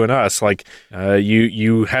us. Like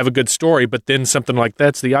you have a good story, but then something like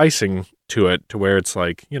that's the icing to it, to where it's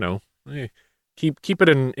like, hey, keep it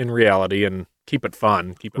in reality and keep it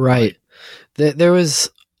fun. Keep it right. There was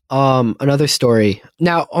another story.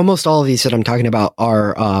 Now, almost all of these that I'm talking about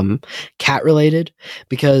are cat related,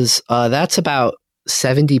 because that's about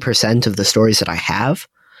 70% of the stories that I have.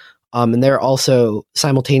 And they're also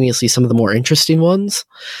simultaneously some of the more interesting ones.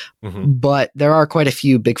 Mm-hmm. But there are quite a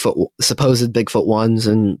few supposed Bigfoot ones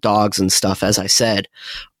and dogs and stuff, as I said.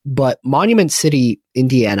 But Monument City,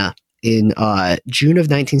 Indiana, in June of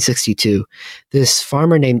 1962, this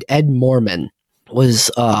farmer named Ed Mormon was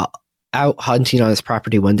out hunting on his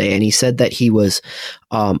property one day, and he said that he was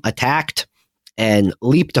attacked and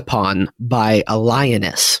leaped upon by a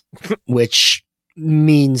lioness, which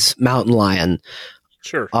means mountain lion.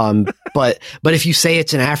 Sure. But if you say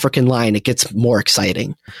it's an African lion, it gets more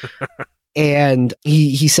exciting. And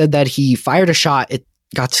he said that he fired a shot, it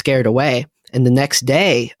got scared away, and the next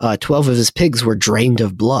day, 12 of his pigs were drained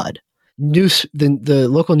of blood. The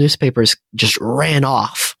local newspapers just ran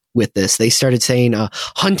off with this. They started saying,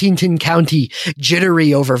 Huntington County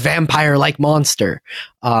jittery over vampire-like monster.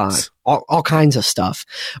 All kinds of stuff.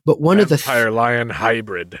 But vampire lion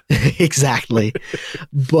hybrid. Exactly.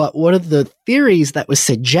 But one of the theories that was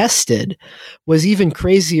suggested was even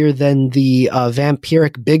crazier than the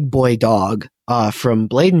vampiric big boy dog from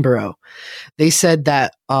Bladenboro. They said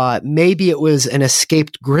that maybe it was an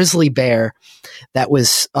escaped grizzly bear that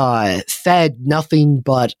was fed nothing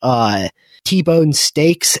but T-bone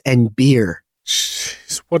steaks and beer.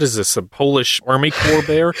 Jeez, what is this, a Polish Army Corps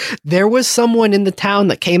bear? There was someone in the town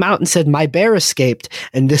that came out and said, my bear escaped,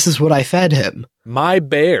 and this is what I fed him. My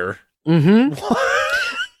bear? Mm-hmm.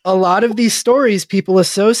 A lot of these stories people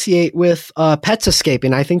associate with pets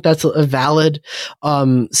escaping. I think that's a valid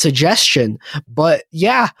suggestion. But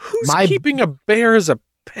yeah. Who's keeping a bear as a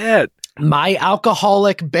pet? My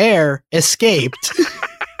alcoholic bear escaped.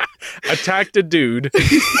 Attacked a dude.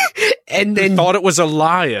 And then thought it was a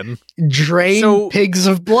lion. Drained pigs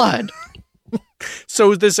of blood.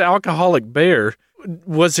 So this alcoholic bear,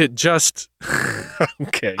 was it just...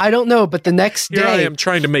 Okay. I don't know, but the next day... Here I am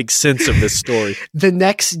trying to make sense of this story. The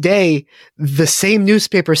next day, the same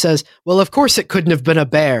newspaper says, well, of course it couldn't have been a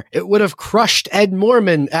bear. It would have crushed Ed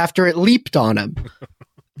Mormon after it leaped on him.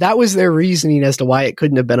 That was their reasoning as to why it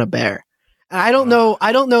couldn't have been a bear. And I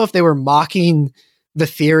don't know if they were mocking the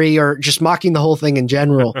theory or just mocking the whole thing in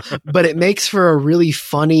general, but it makes for a really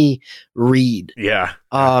funny read. Yeah.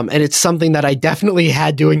 And it's something that I definitely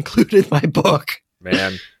had to include in my book.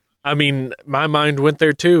 Man, I mean, my mind went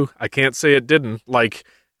there too. I can't say it didn't. Like,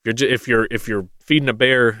 if you're feeding a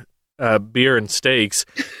bear beer and steaks,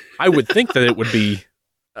 I would think that it would be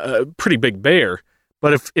a pretty big bear.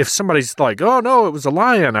 But if somebody's like, oh no, it was a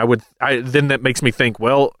lion, then that makes me think,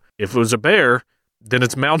 well, if it was a bear, then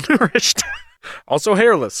it's malnourished. Also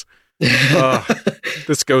hairless.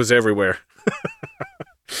 This goes everywhere.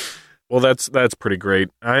 Well, that's pretty great.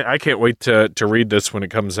 I can't wait to read this when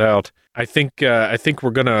it comes out. I think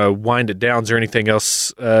we're gonna wind it down. Is there anything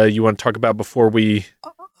else you want to talk about before we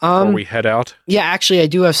head out? Yeah, actually, I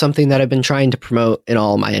do have something that I've been trying to promote in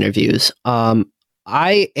all my interviews.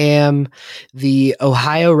 I am the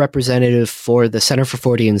Ohio representative for the Center for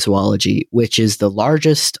Fortean Zoology, which is the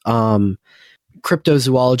largest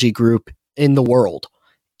cryptozoology group in the world.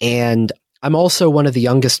 And I'm also one of the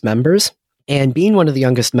youngest members. And being one of the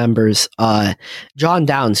youngest members, John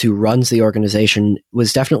Downs, who runs the organization,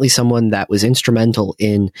 was definitely someone that was instrumental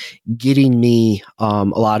in getting me a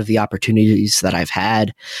lot of the opportunities that I've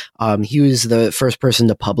had. He was the first person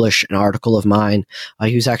to publish an article of mine.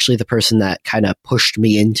 He was actually the person that kind of pushed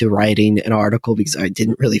me into writing an article because I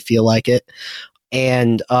didn't really feel like it.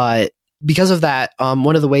 And because of that,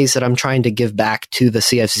 one of the ways that I'm trying to give back to the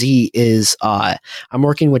CFZ is I'm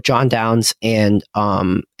working with John Downs and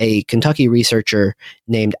a Kentucky researcher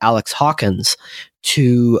named Alex Hawkins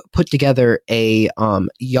to put together a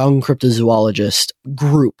young cryptozoologist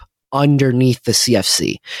group underneath the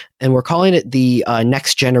CFC. And we're calling it the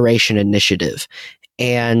Next Generation Initiative.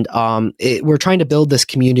 And we're trying to build this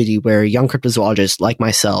community where young cryptozoologists like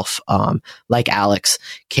myself, like Alex,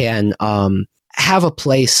 can have a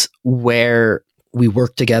place where we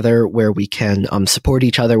work together, where we can support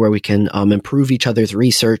each other, where we can improve each other's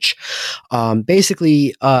research,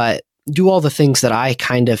 basically do all the things that I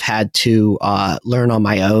kind of had to learn on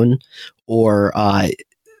my own, or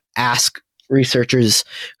ask researchers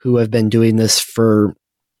who have been doing this for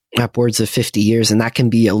upwards of 50 years. And that can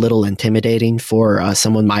be a little intimidating for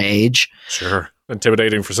someone my age. Sure.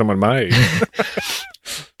 Intimidating for someone my age.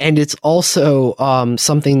 And it's also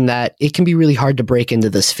something that it can be really hard to break into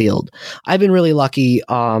this field. I've been really lucky.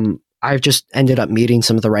 I've just ended up meeting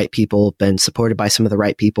some of the right people, been supported by some of the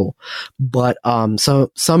right people. But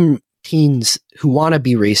so some teens who want to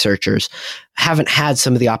be researchers haven't had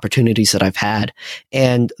some of the opportunities that I've had.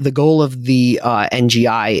 And the goal of the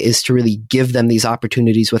NGI is to really give them these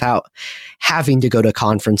opportunities without having to go to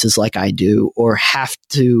conferences like I do, or have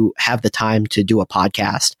to have the time to do a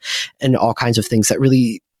podcast and all kinds of things that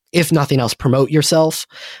really, if nothing else, promote yourself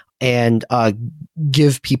and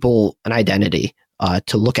give people an identity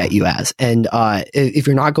to look at you as. And if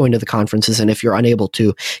you're not going to the conferences, and if you're unable to,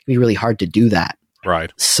 it can be really hard to do that.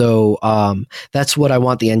 Right. So that's what I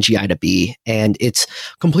want the NGI to be. And it's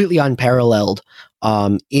completely unparalleled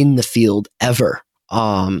in the field ever.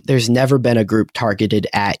 There's never been a group targeted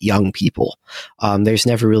at young people. There's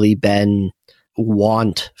never really been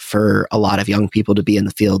want for a lot of young people to be in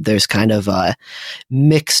the field. There's kind of a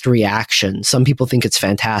mixed reaction. Some people think it's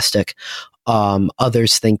fantastic.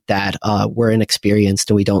 Others think that we're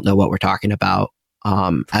inexperienced and we don't know what we're talking about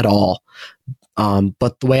at all.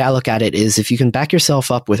 But the way I look at it is, if you can back yourself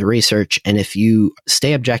up with research, and if you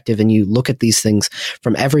stay objective and you look at these things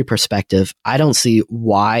from every perspective, I don't see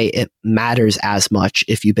why it matters as much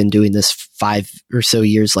if you've been doing this 5 or so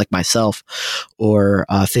years like myself, or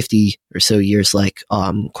 50 or so years like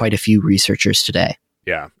quite a few researchers today.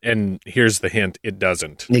 Yeah, and here's the hint: it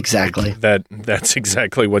doesn't. Exactly. Like that's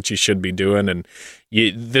exactly what you should be doing. And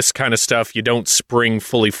this kind of stuff, you don't spring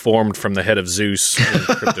fully formed from the head of Zeus in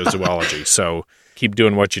cryptozoology. So keep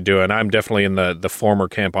doing what you're doing. I'm definitely in the former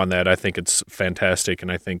camp on that. I think it's fantastic,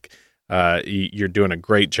 and I think you're doing a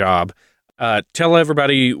great job. Tell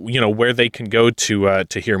everybody, where they can go to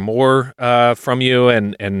hear more from you,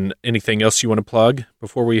 and anything else you want to plug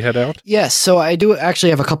before we head out. Yes, so I do actually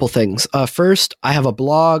have a couple things. First, I have a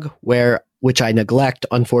blog which I neglect,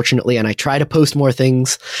 unfortunately, and I try to post more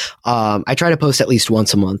things. I try to post at least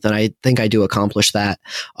once a month, and I think I do accomplish that.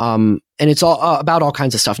 And it's all about all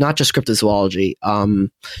kinds of stuff, not just cryptozoology,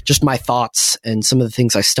 just my thoughts and some of the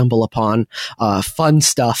things I stumble upon, fun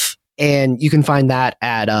stuff. And you can find that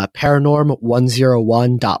at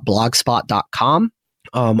paranorm101.blogspot.com.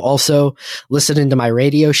 Also, listen into my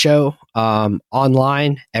radio show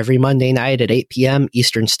online every Monday night at 8 p.m.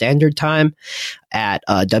 Eastern Standard Time at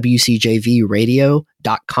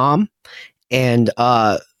wcjvradio.com. And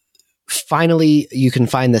finally, you can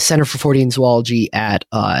find the Center for Fortean Zoology at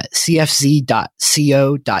cfz.co.uk.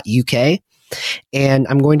 And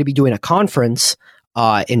I'm going to be doing a conference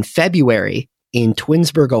in February in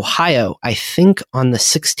Twinsburg, Ohio, I think on the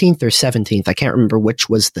 16th or 17th. I can't remember which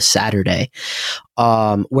was the Saturday,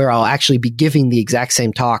 where I'll actually be giving the exact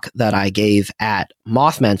same talk that I gave at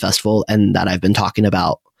Mothman Festival and that I've been talking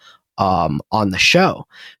about on the show.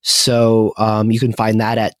 So you can find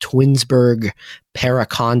that at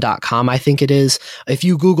twinsburgparacon.com, I think it is. If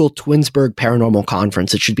you Google Twinsburg Paranormal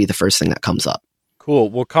Conference, it should be the first thing that comes up. Cool.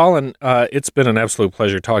 Well, Colin, it's been an absolute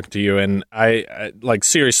pleasure talking to you, and I like,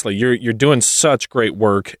 seriously, you're doing such great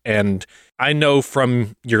work, and I know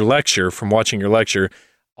from watching your lecture,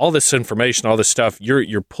 all this information, all this stuff,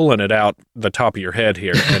 you're pulling it out the top of your head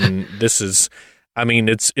here, and this is, I mean,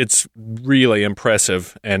 it's really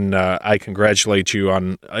impressive, and I congratulate you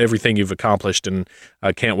on everything you've accomplished, and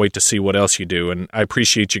I can't wait to see what else you do, and I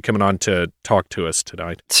appreciate you coming on to talk to us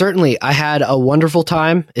tonight. Certainly. I had a wonderful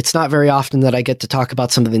time. It's not very often that I get to talk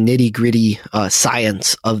about some of the nitty-gritty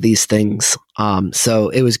science of these things, so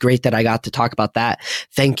it was great that I got to talk about that.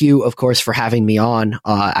 Thank you, of course, for having me on.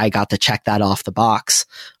 I got to check that off the box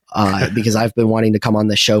because I've been wanting to come on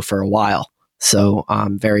this show for a while. So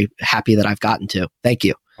I'm very happy that I've gotten to. Thank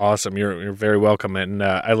you. Awesome. You're very welcome. And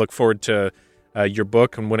I look forward to your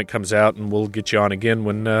book and when it comes out, and we'll get you on again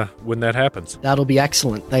when that happens. That'll be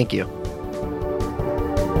excellent. Thank you.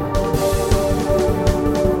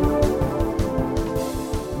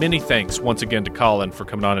 Many thanks once again to Colin for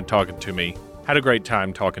coming on and talking to me. Had a great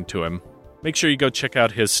time talking to him. Make sure you go check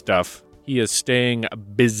out his stuff. He is staying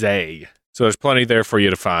busy, so there's plenty there for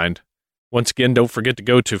you to find. Once again, don't forget to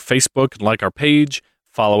go to Facebook and like our page.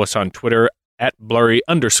 Follow us on Twitter at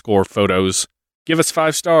blurry_photos. Give us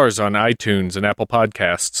 5 stars on iTunes and Apple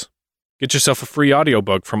Podcasts. Get yourself a free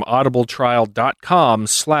audiobook from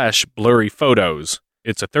audibletrial.com/blurryphotos.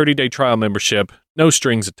 It's a 30-day trial membership, no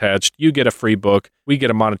strings attached. You get a free book. We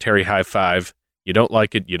get a monetary high five. You don't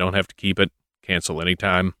like it, you don't have to keep it. Cancel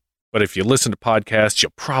anytime. But if you listen to podcasts,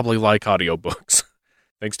 you'll probably like audiobooks.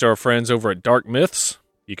 Thanks to our friends over at Dark Myths.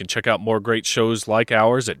 You can check out more great shows like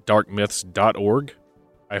ours at darkmyths.org.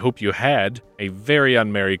 I hope you had a very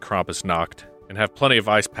unmerry Krampusnacht and have plenty of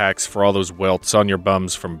ice packs for all those welts on your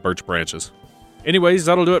bums from birch branches. Anyways,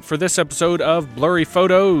 that'll do it for this episode of Blurry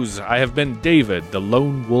Photos. I have been David, the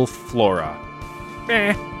Lone Wolf Flora.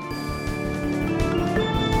 Meh.